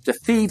slow. The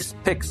thieves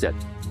picks it,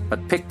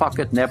 but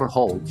pickpocket never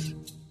holds.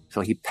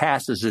 So he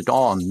passes it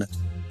on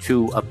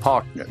to a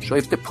partner. So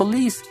if the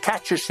police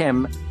catches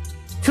him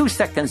 2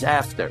 seconds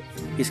after,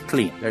 he's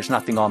clean. There's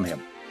nothing on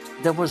him.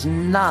 There was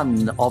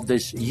none of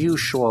this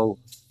usual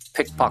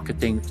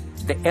pickpocketing.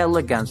 The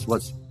elegance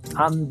was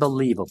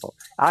unbelievable.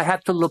 I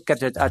had to look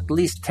at it at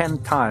least 10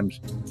 times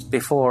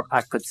before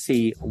I could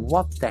see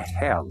what the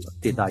hell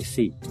did I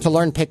see. To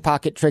learn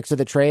pickpocket tricks of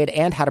the trade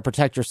and how to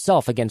protect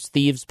yourself against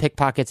thieves,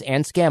 pickpockets,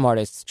 and scam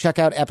artists, check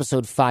out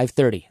episode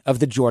 530 of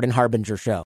The Jordan Harbinger Show.